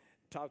and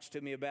talks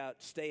to me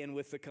about staying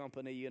with the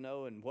company,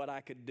 and what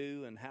I could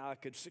do and how I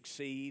could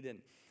succeed.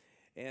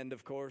 And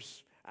of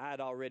course, I had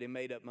already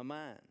made up my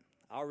mind.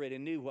 I already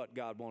knew what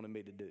God wanted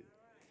me to do.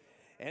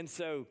 And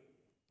so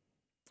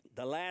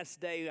the last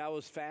day I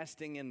was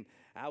fasting, and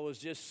I was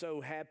just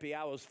so happy.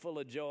 I was full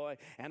of joy,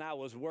 and I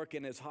was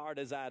working as hard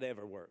as I'd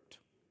ever worked.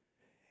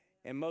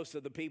 And most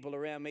of the people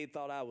around me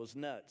thought I was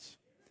nuts.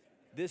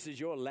 This is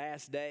your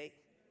last day,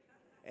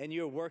 and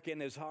you're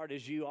working as hard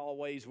as you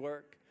always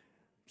work?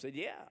 I said,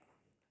 yeah,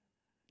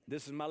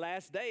 this is my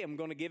last day. I'm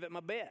going to give it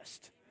my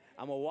best.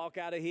 I'm going to walk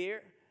out of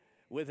here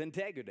with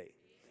integrity.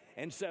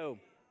 And so,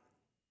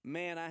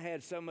 man, I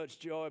had so much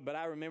joy, but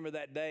I remember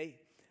that day,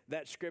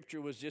 that scripture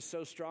was just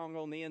so strong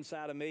on the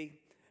inside of me.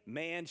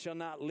 Man shall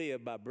not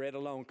live by bread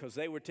alone, because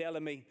they were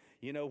telling me,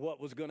 what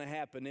was going to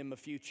happen in my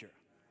future.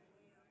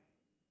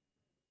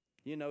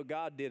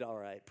 God did all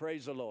right.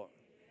 Praise the Lord.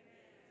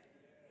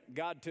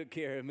 God took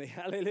care of me.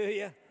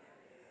 Hallelujah.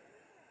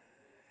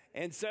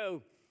 And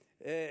so,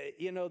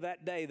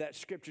 that day, that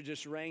scripture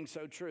just rang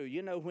so true.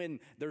 When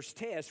there's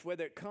tests,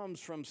 whether it comes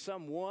from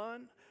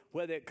someone,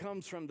 whether it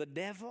comes from the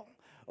devil,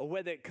 or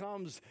whether it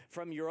comes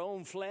from your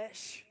own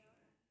flesh,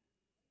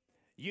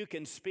 you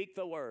can speak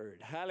the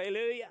word.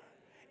 Hallelujah.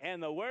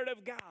 And the word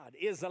of God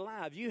is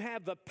alive. You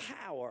have the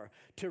power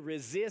to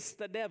resist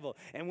the devil.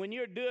 And when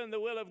you're doing the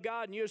will of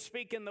God and you're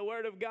speaking the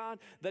word of God,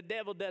 the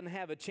devil doesn't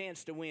have a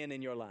chance to win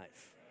in your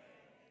life.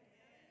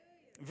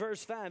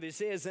 Verse 5, it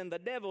says, and the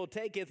devil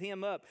taketh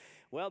him up.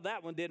 Well,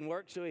 that one didn't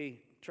work, so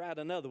he tried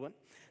another one.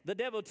 The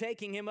devil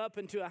taking him up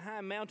into a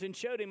high mountain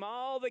showed him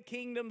all the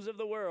kingdoms of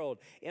the world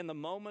in the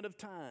moment of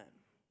time.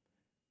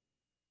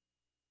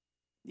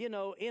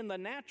 In the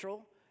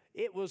natural,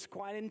 it was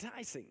quite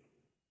enticing.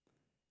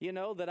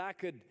 That I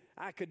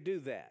could do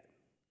that.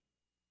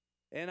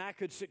 And I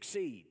could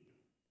succeed.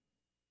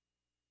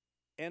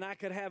 And I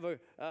could have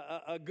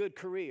a good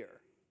career.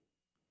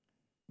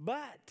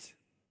 But,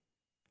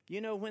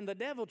 when the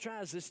devil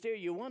tries to steer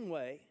you one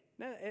way,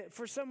 now,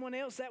 for someone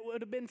else that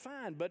would have been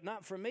fine, but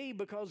not for me,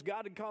 because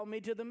God had called me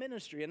to the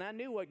ministry, and I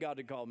knew what God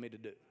had called me to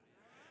do.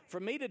 For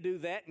me to do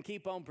that and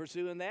keep on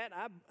pursuing that,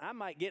 I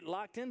might get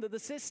locked into the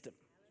system.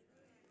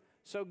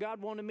 So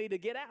God wanted me to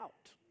get out.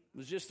 It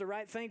was just the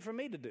right thing for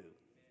me to do.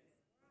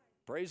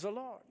 Praise the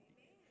Lord.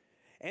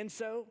 And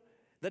so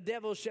the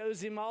devil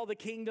shows him all the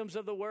kingdoms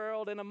of the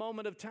world in a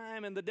moment of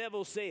time, and the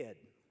devil said,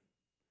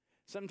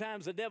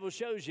 sometimes the devil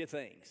shows you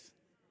things.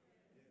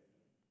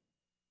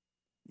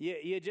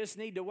 You just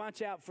need to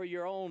watch out for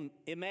your own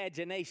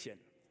imagination.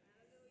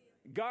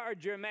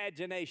 Guard your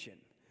imagination.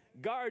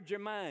 Guard your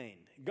mind.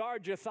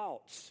 Guard your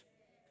thoughts.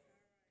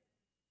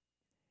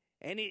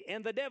 And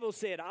the devil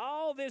said,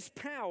 all this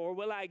power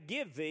will I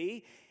give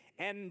thee,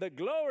 and the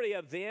glory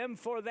of them,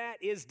 for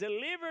that is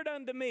delivered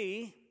unto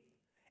me,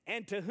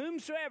 and to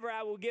whomsoever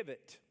I will give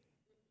it.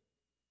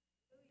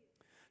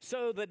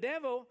 So the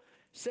devil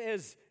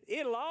says,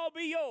 it'll all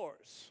be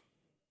yours.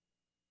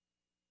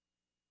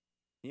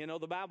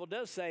 The Bible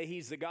does say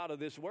he's the God of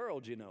this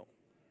world,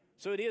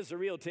 So it is a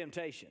real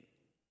temptation.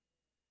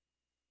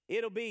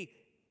 It'll be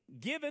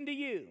given to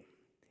you.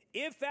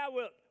 If thou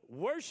wilt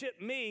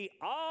worship me,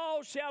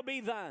 all shall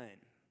be thine.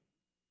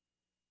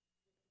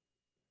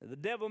 The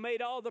devil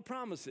made all the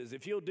promises.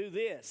 If you'll do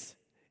this,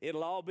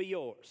 it'll all be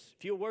yours.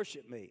 If you'll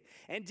worship me.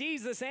 And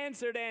Jesus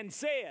answered and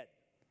said,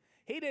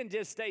 he didn't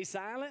just stay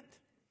silent.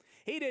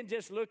 He didn't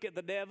just look at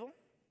the devil.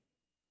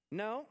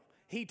 No,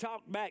 he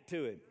talked back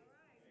to him.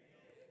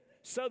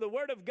 So the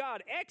word of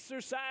God,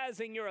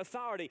 exercising your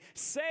authority,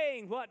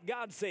 saying what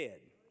God said.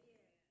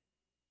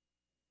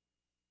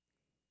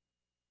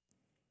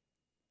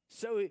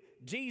 So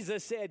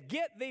Jesus said,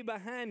 get thee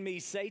behind me,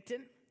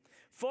 Satan,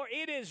 for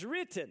it is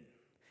written,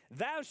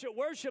 thou shalt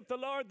worship the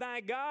Lord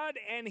thy God,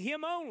 and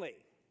him only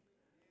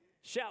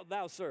shalt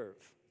thou serve.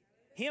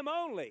 Him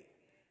only.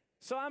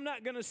 So I'm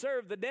not going to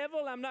serve the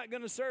devil. I'm not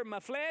going to serve my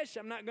flesh.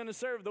 I'm not going to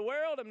serve the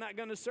world. I'm not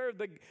going to serve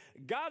the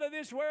God of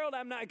this world.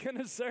 I'm not going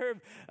to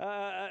serve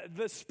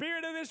the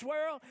spirit of this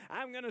world.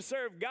 I'm going to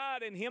serve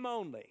God and him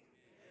only.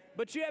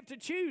 But you have to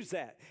choose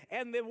that.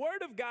 And the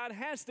word of God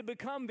has to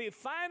become the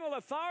final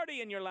authority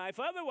in your life.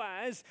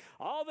 Otherwise,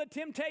 all the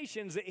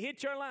temptations that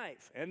hit your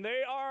life, and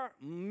they are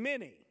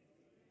many,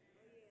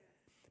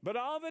 but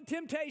all the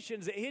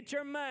temptations that hit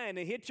your mind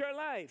and hit your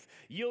life,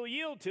 you'll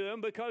yield to them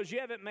because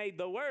you haven't made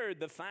the word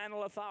the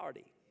final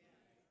authority.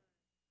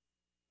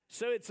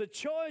 So it's a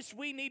choice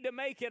we need to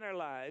make in our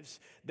lives,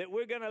 that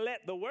we're going to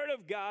let the word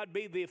of God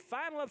be the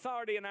final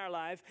authority in our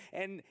life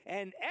and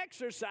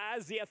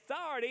exercise the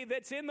authority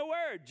that's in the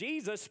word.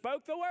 Jesus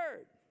spoke the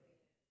word.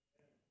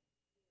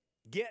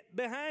 Get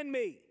behind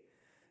me.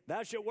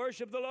 Thou shalt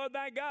worship the Lord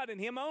thy God,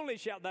 and him only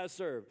shalt thou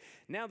serve.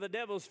 Now the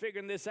devil's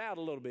figuring this out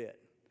a little bit.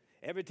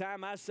 Every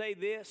time I say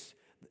this,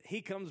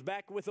 he comes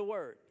back with a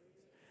word.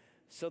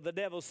 So the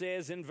devil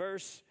says in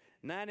verse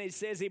 9, he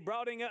says, he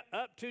brought him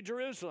up to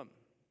Jerusalem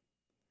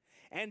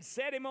and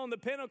set him on the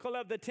pinnacle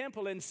of the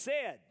temple and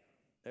said,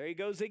 there he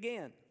goes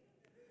again,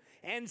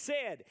 and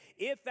said,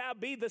 If thou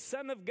be the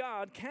Son of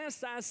God, cast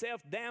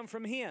thyself down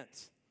from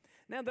hence.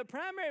 Now, the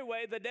primary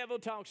way the devil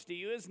talks to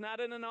you is not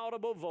in an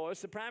audible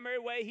voice. The primary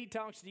way he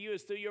talks to you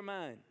is through your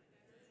mind.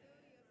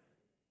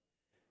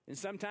 And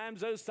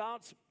sometimes those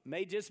thoughts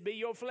may just be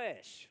your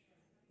flesh,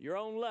 your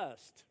own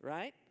lust,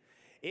 right?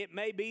 It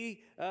may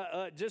be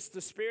just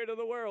the spirit of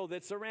the world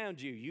that's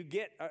around you. You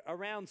get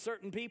around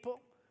certain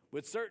people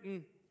with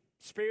certain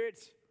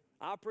spirits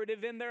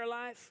operative in their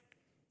life,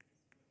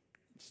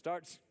 it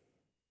starts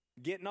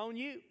getting on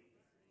you.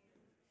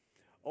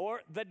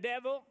 Or the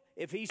devil,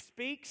 if he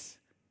speaks,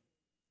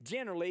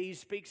 generally he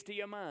speaks to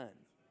your mind,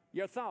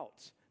 your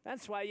thoughts.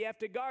 That's why you have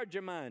to guard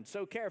your mind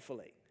so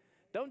carefully.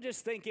 Don't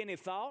just think any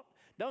thought.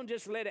 Don't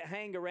just let it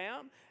hang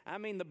around. I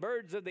mean, the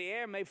birds of the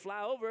air may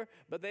fly over,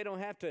 but they don't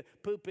have to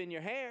poop in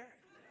your hair.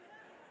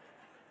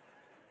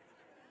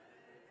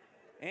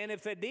 And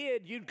if they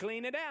did, you'd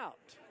clean it out.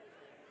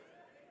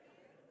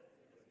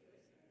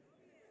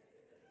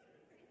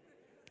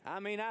 I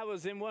mean, I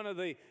was in one of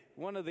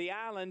the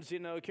islands,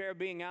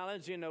 Caribbean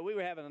islands. We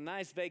were having a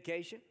nice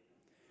vacation.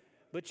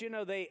 But,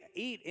 they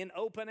eat in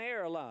open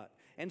air a lot.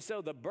 And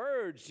so the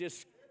birds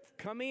just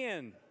come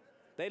in.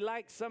 They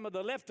like some of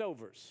the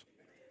leftovers.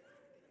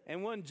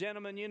 And one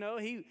gentleman,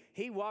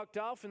 he walked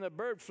off and the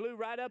bird flew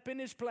right up in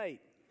his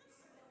plate.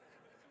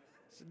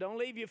 So don't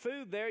leave your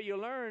food there, you'll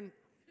learn.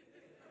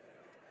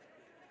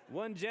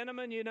 One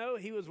gentleman,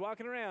 he was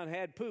walking around,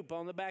 had poop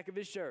on the back of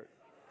his shirt.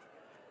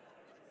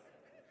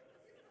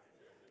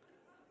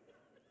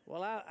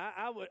 Well,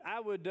 I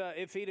would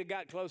if he'd have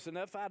got close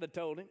enough, I'd have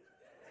told him.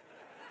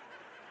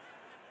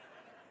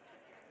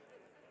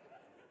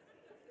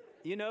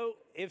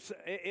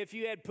 If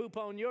you had poop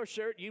on your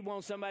shirt, you'd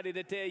want somebody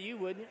to tell you,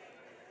 wouldn't you?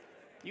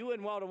 You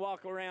wouldn't want to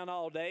walk around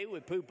all day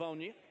with poop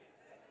on you.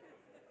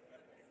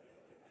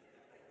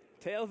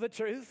 Tell the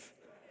truth.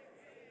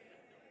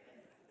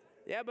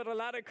 Yeah, but a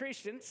lot of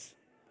Christians,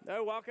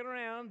 they're walking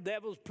around,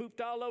 devils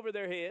pooped all over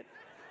their head.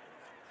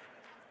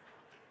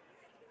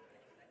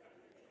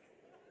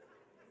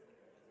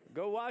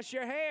 Go wash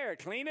your hair,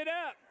 clean it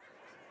up.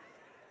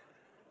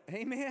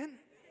 Amen.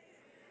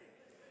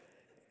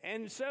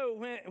 And so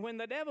when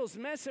the devil's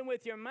messing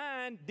with your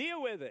mind,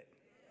 deal with it.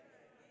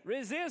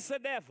 Resist the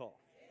devil.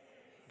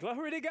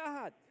 Glory to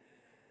God.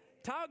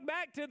 Talk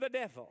back to the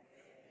devil.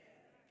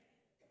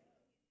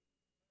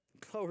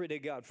 Glory to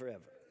God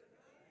forever.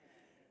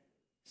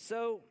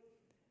 So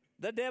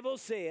the devil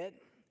said,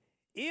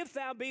 If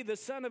thou be the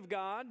Son of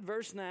God,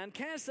 verse 9,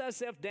 cast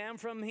thyself down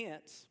from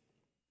hence.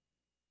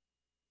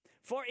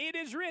 For it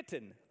is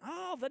written.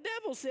 Oh, the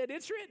devil said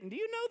it's written. Do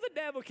you know the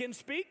devil can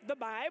speak the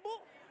Bible?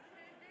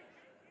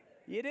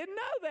 You didn't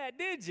know that,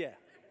 did you?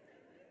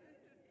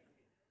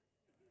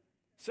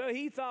 So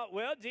he thought,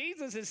 well,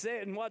 Jesus is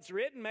saying what's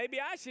written. Maybe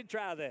I should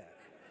try that.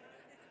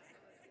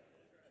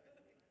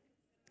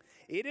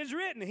 It is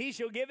written, He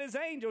shall give His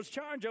angels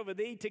charge over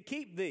thee to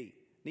keep thee.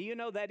 Do you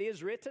know that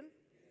is written?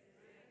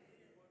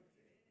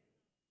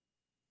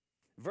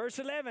 Verse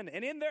 11,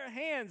 And in their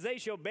hands they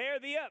shall bear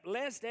thee up,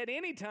 lest at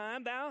any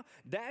time thou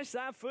dash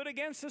thy foot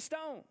against a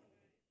stone.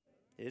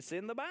 It's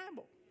in the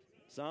Bible.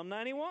 Psalm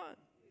 91.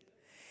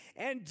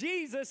 And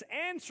Jesus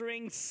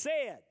answering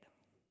said,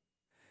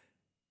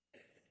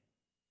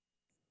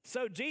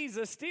 so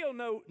Jesus still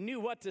knew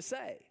what to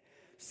say.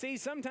 See,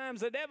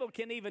 sometimes the devil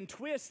can even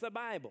twist the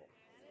Bible.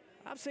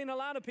 I've seen a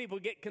lot of people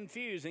get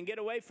confused and get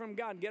away from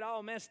God and get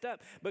all messed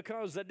up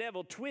because the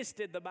devil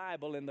twisted the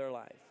Bible in their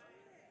life.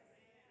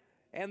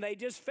 And they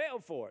just fell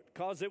for it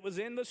because it was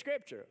in the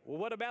Scripture. Well,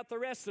 what about the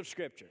rest of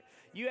Scripture?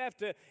 You have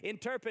to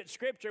interpret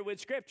Scripture with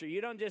Scripture.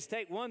 You don't just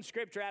take one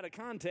Scripture out of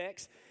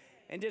context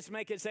and just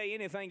make it say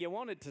anything you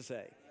want it to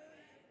say.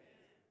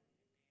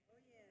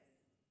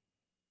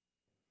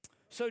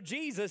 So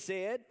Jesus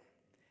said,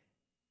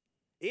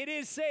 It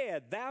is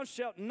said, Thou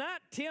shalt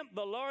not tempt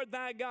the Lord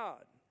thy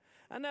God.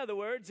 In other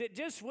words, it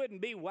just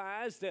wouldn't be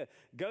wise to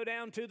go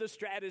down to the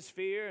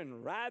stratosphere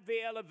and ride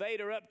the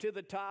elevator up to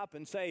the top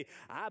and say,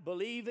 I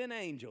believe in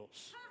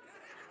angels.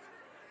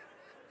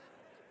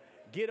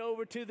 Get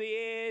over to the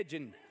edge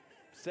and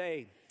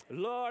say,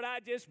 Lord, I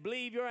just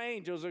believe your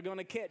angels are going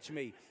to catch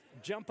me.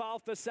 Jump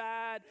off the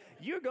side.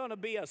 You're going to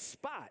be a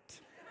spot.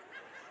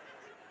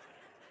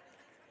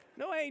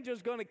 No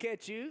angel's going to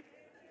catch you.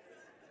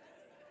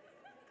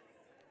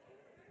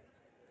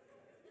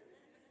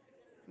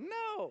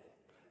 No.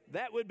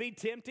 That would be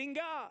tempting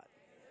God.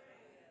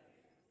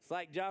 It's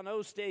like John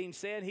Osteen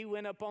said. He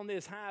went up on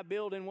this high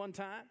building one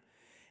time,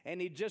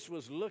 and he just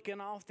was looking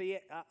off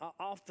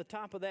the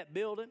top of that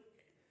building.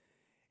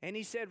 And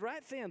he said,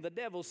 right then, the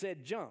devil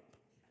said, jump.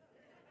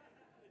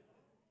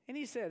 And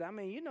he said,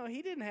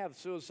 he didn't have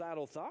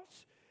suicidal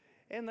thoughts.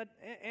 And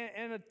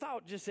the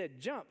thought just said,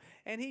 jump.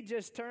 And he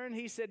just turned,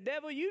 he said,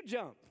 devil, you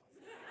jump.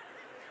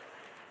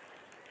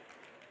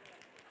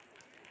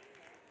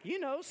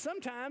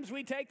 Sometimes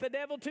we take the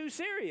devil too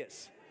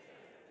serious.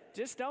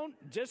 Just don't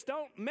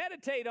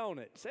meditate on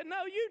it. Say,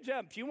 no, you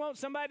jump. You want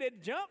somebody to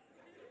jump?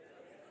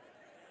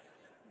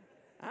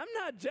 I'm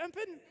not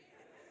jumping.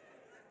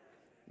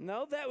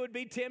 No, that would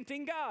be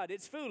tempting God.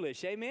 It's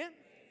foolish. Amen?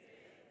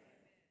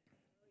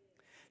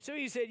 So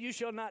he said, you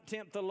shall not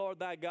tempt the Lord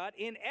thy God.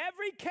 In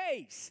every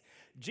case,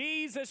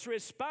 Jesus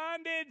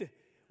responded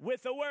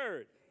with the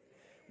word,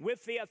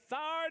 with the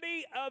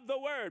authority of the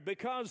word,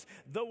 because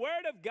the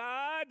word of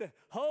God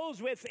holds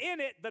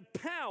within it the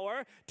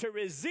power to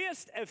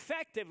resist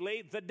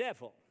effectively the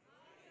devil.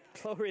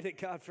 Glory to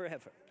God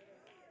forever.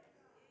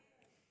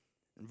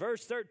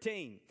 Verse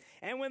 13,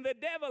 and when the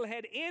devil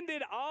had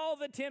ended all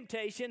the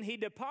temptation, he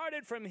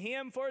departed from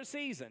him for a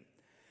season.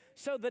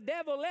 So the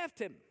devil left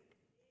him.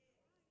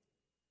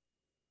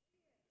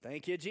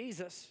 Thank you,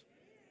 Jesus.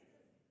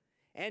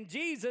 And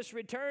Jesus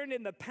returned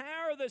in the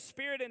power of the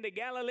Spirit into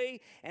Galilee,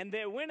 and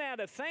there went out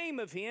a fame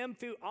of him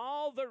through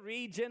all the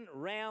region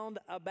round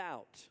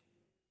about.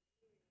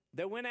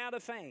 There went out a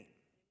fame.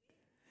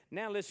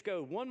 Now let's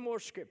go one more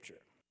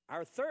scripture.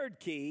 Our third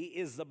key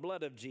is the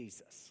blood of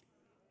Jesus.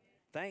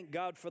 Thank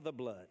God for the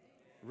blood.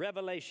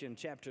 Revelation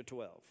chapter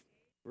 12.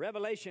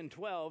 Revelation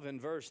 12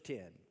 and verse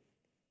 10.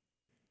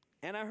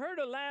 And I heard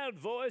a loud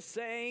voice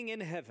saying in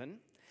heaven,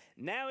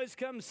 now is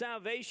come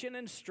salvation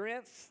and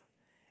strength,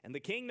 and the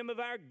kingdom of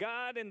our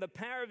God and the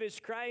power of his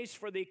Christ,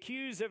 for the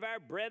accuser of our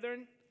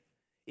brethren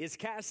is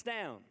cast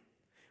down,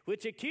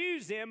 which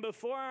accused them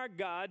before our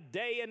God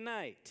day and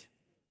night.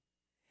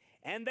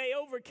 And they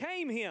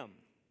overcame him.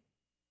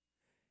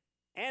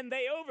 And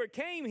they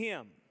overcame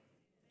him.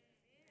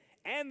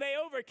 And they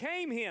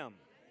overcame him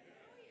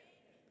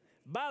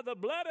by the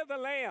blood of the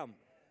Lamb.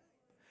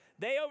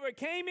 They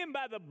overcame him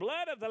by the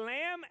blood of the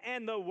Lamb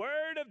and the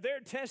word of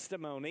their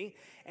testimony,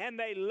 and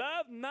they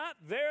loved not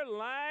their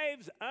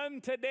lives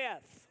unto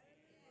death.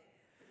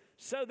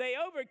 So they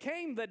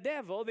overcame the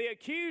devil, the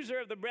accuser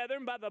of the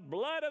brethren, by the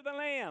blood of the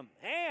Lamb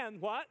and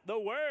what? The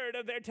word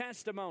of their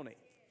testimony.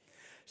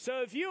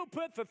 So if you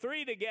put the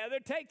three together,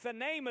 take the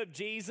name of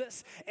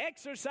Jesus,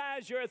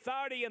 exercise your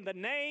authority in the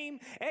name,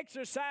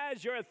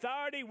 exercise your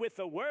authority with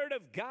the word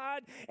of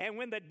God, and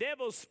when the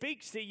devil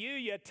speaks to you,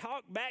 you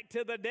talk back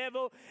to the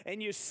devil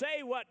and you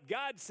say what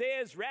God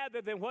says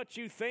rather than what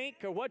you think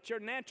or what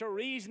your natural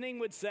reasoning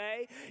would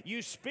say.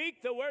 You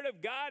speak the word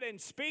of God and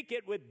speak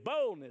it with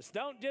boldness.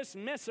 Don't just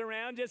mess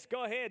around, just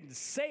go ahead and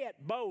say it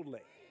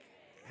boldly.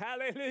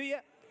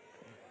 Hallelujah.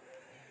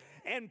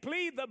 And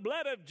plead the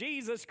blood of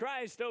Jesus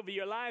Christ over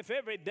your life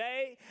every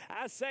day.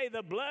 I say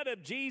the blood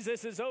of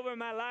Jesus is over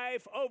my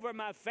life, over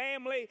my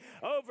family,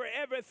 over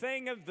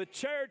everything of the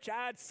church.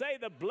 I'd say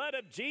the blood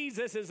of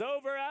Jesus is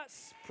over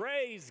us.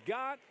 Praise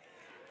God.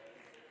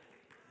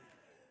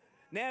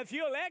 Now, if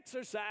you'll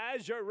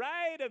exercise your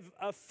right of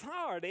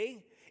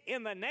authority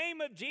in the name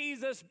of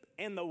Jesus,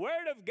 in the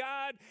word of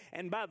God,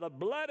 and by the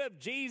blood of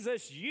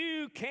Jesus,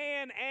 you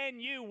can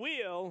and you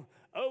will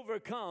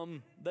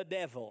overcome the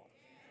devil.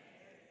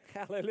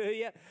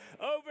 Hallelujah.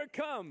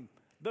 Overcome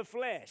the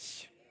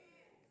flesh.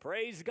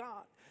 Praise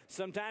God.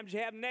 Sometimes you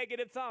have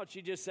negative thoughts.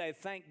 You just say,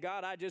 thank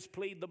God, I just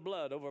plead the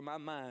blood over my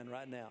mind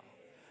right now.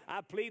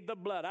 I plead the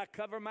blood. I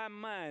cover my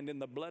mind in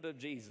the blood of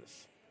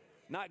Jesus.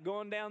 Not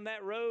going down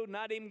that road,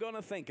 not even going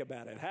to think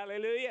about it.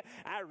 Hallelujah.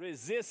 I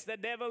resist the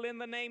devil in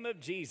the name of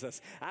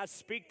Jesus. I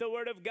speak the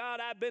word of God.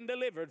 I've been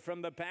delivered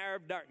from the power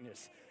of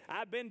darkness.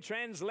 I've been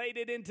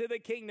translated into the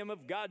kingdom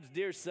of God's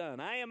dear Son.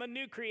 I am a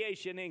new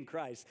creation in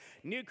Christ.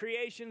 New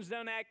creations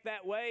don't act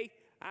that way.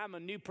 I'm a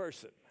new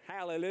person.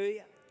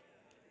 Hallelujah.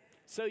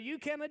 So you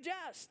can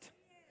adjust,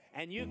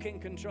 and you can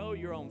control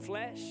your own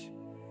flesh,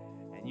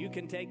 and you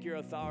can take your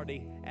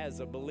authority as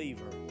a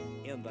believer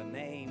in the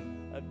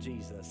name of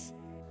Jesus.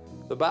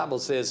 The Bible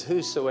says,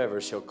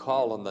 whosoever shall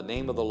call on the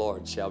name of the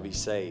Lord shall be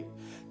saved.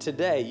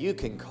 Today, you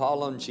can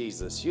call on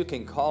Jesus. You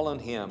can call on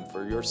him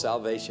for your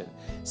salvation.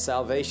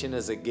 Salvation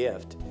is a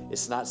gift.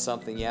 It's not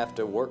something you have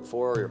to work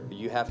for or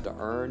you have to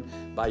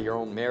earn by your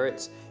own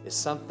merits. It's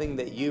something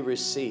that you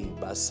receive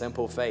by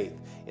simple faith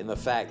in the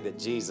fact that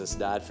Jesus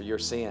died for your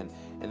sin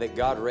and that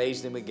God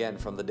raised him again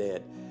from the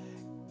dead.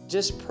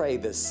 Just pray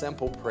this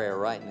simple prayer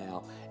right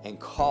now and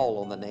call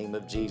on the name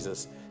of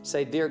Jesus.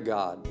 Say, dear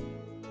God,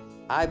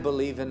 I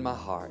believe in my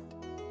heart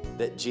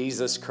that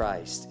Jesus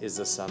Christ is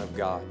the Son of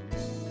God,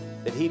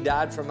 that he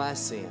died for my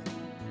sin,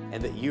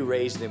 and that you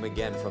raised him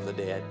again from the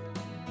dead.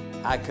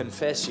 I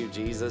confess you,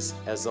 Jesus,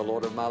 as the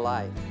Lord of my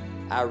life.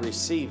 I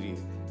receive you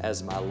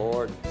as my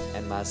Lord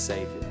and my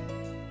Savior.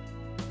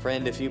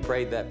 Friend, if you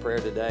prayed that prayer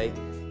today,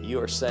 you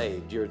are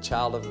saved. You're a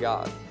child of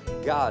God.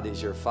 God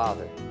is your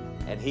Father,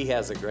 and he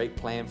has a great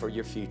plan for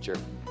your future.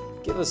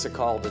 Give us a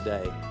call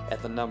today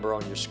at the number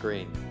on your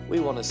screen. We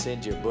want to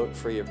send you a book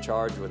free of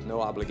charge with no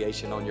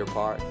obligation on your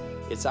part.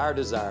 It's our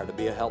desire to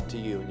be a help to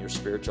you in your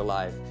spiritual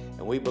life,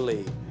 and we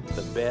believe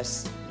the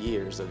best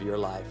years of your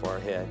life are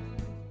ahead.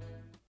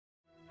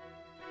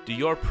 Do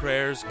your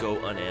prayers go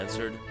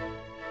unanswered?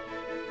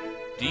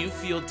 Do you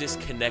feel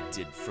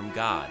disconnected from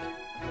God?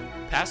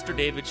 Pastor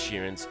David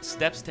Sheeran's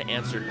Steps to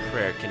Answered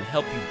Prayer can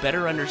help you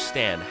better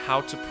understand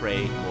how to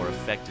pray more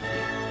effectively.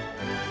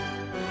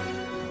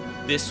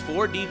 This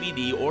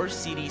 4-DVD or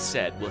CD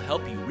set will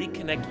help you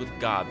reconnect with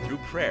God through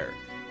prayer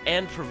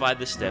and provide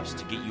the steps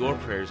to get your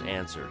prayers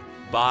answered.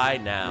 Buy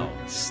now.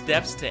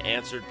 Steps to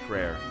Answered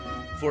Prayer.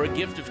 For a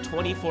gift of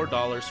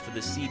 $24 for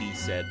the CD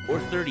set or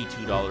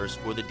 $32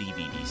 for the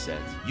DVD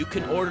set. You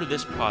can order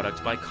this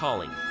product by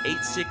calling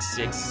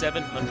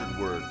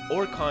 866-700-WORD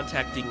or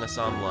contacting us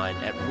online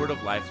at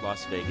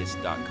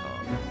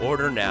wordoflifelasvegas.com.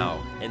 Order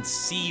now and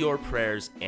see your prayers answered.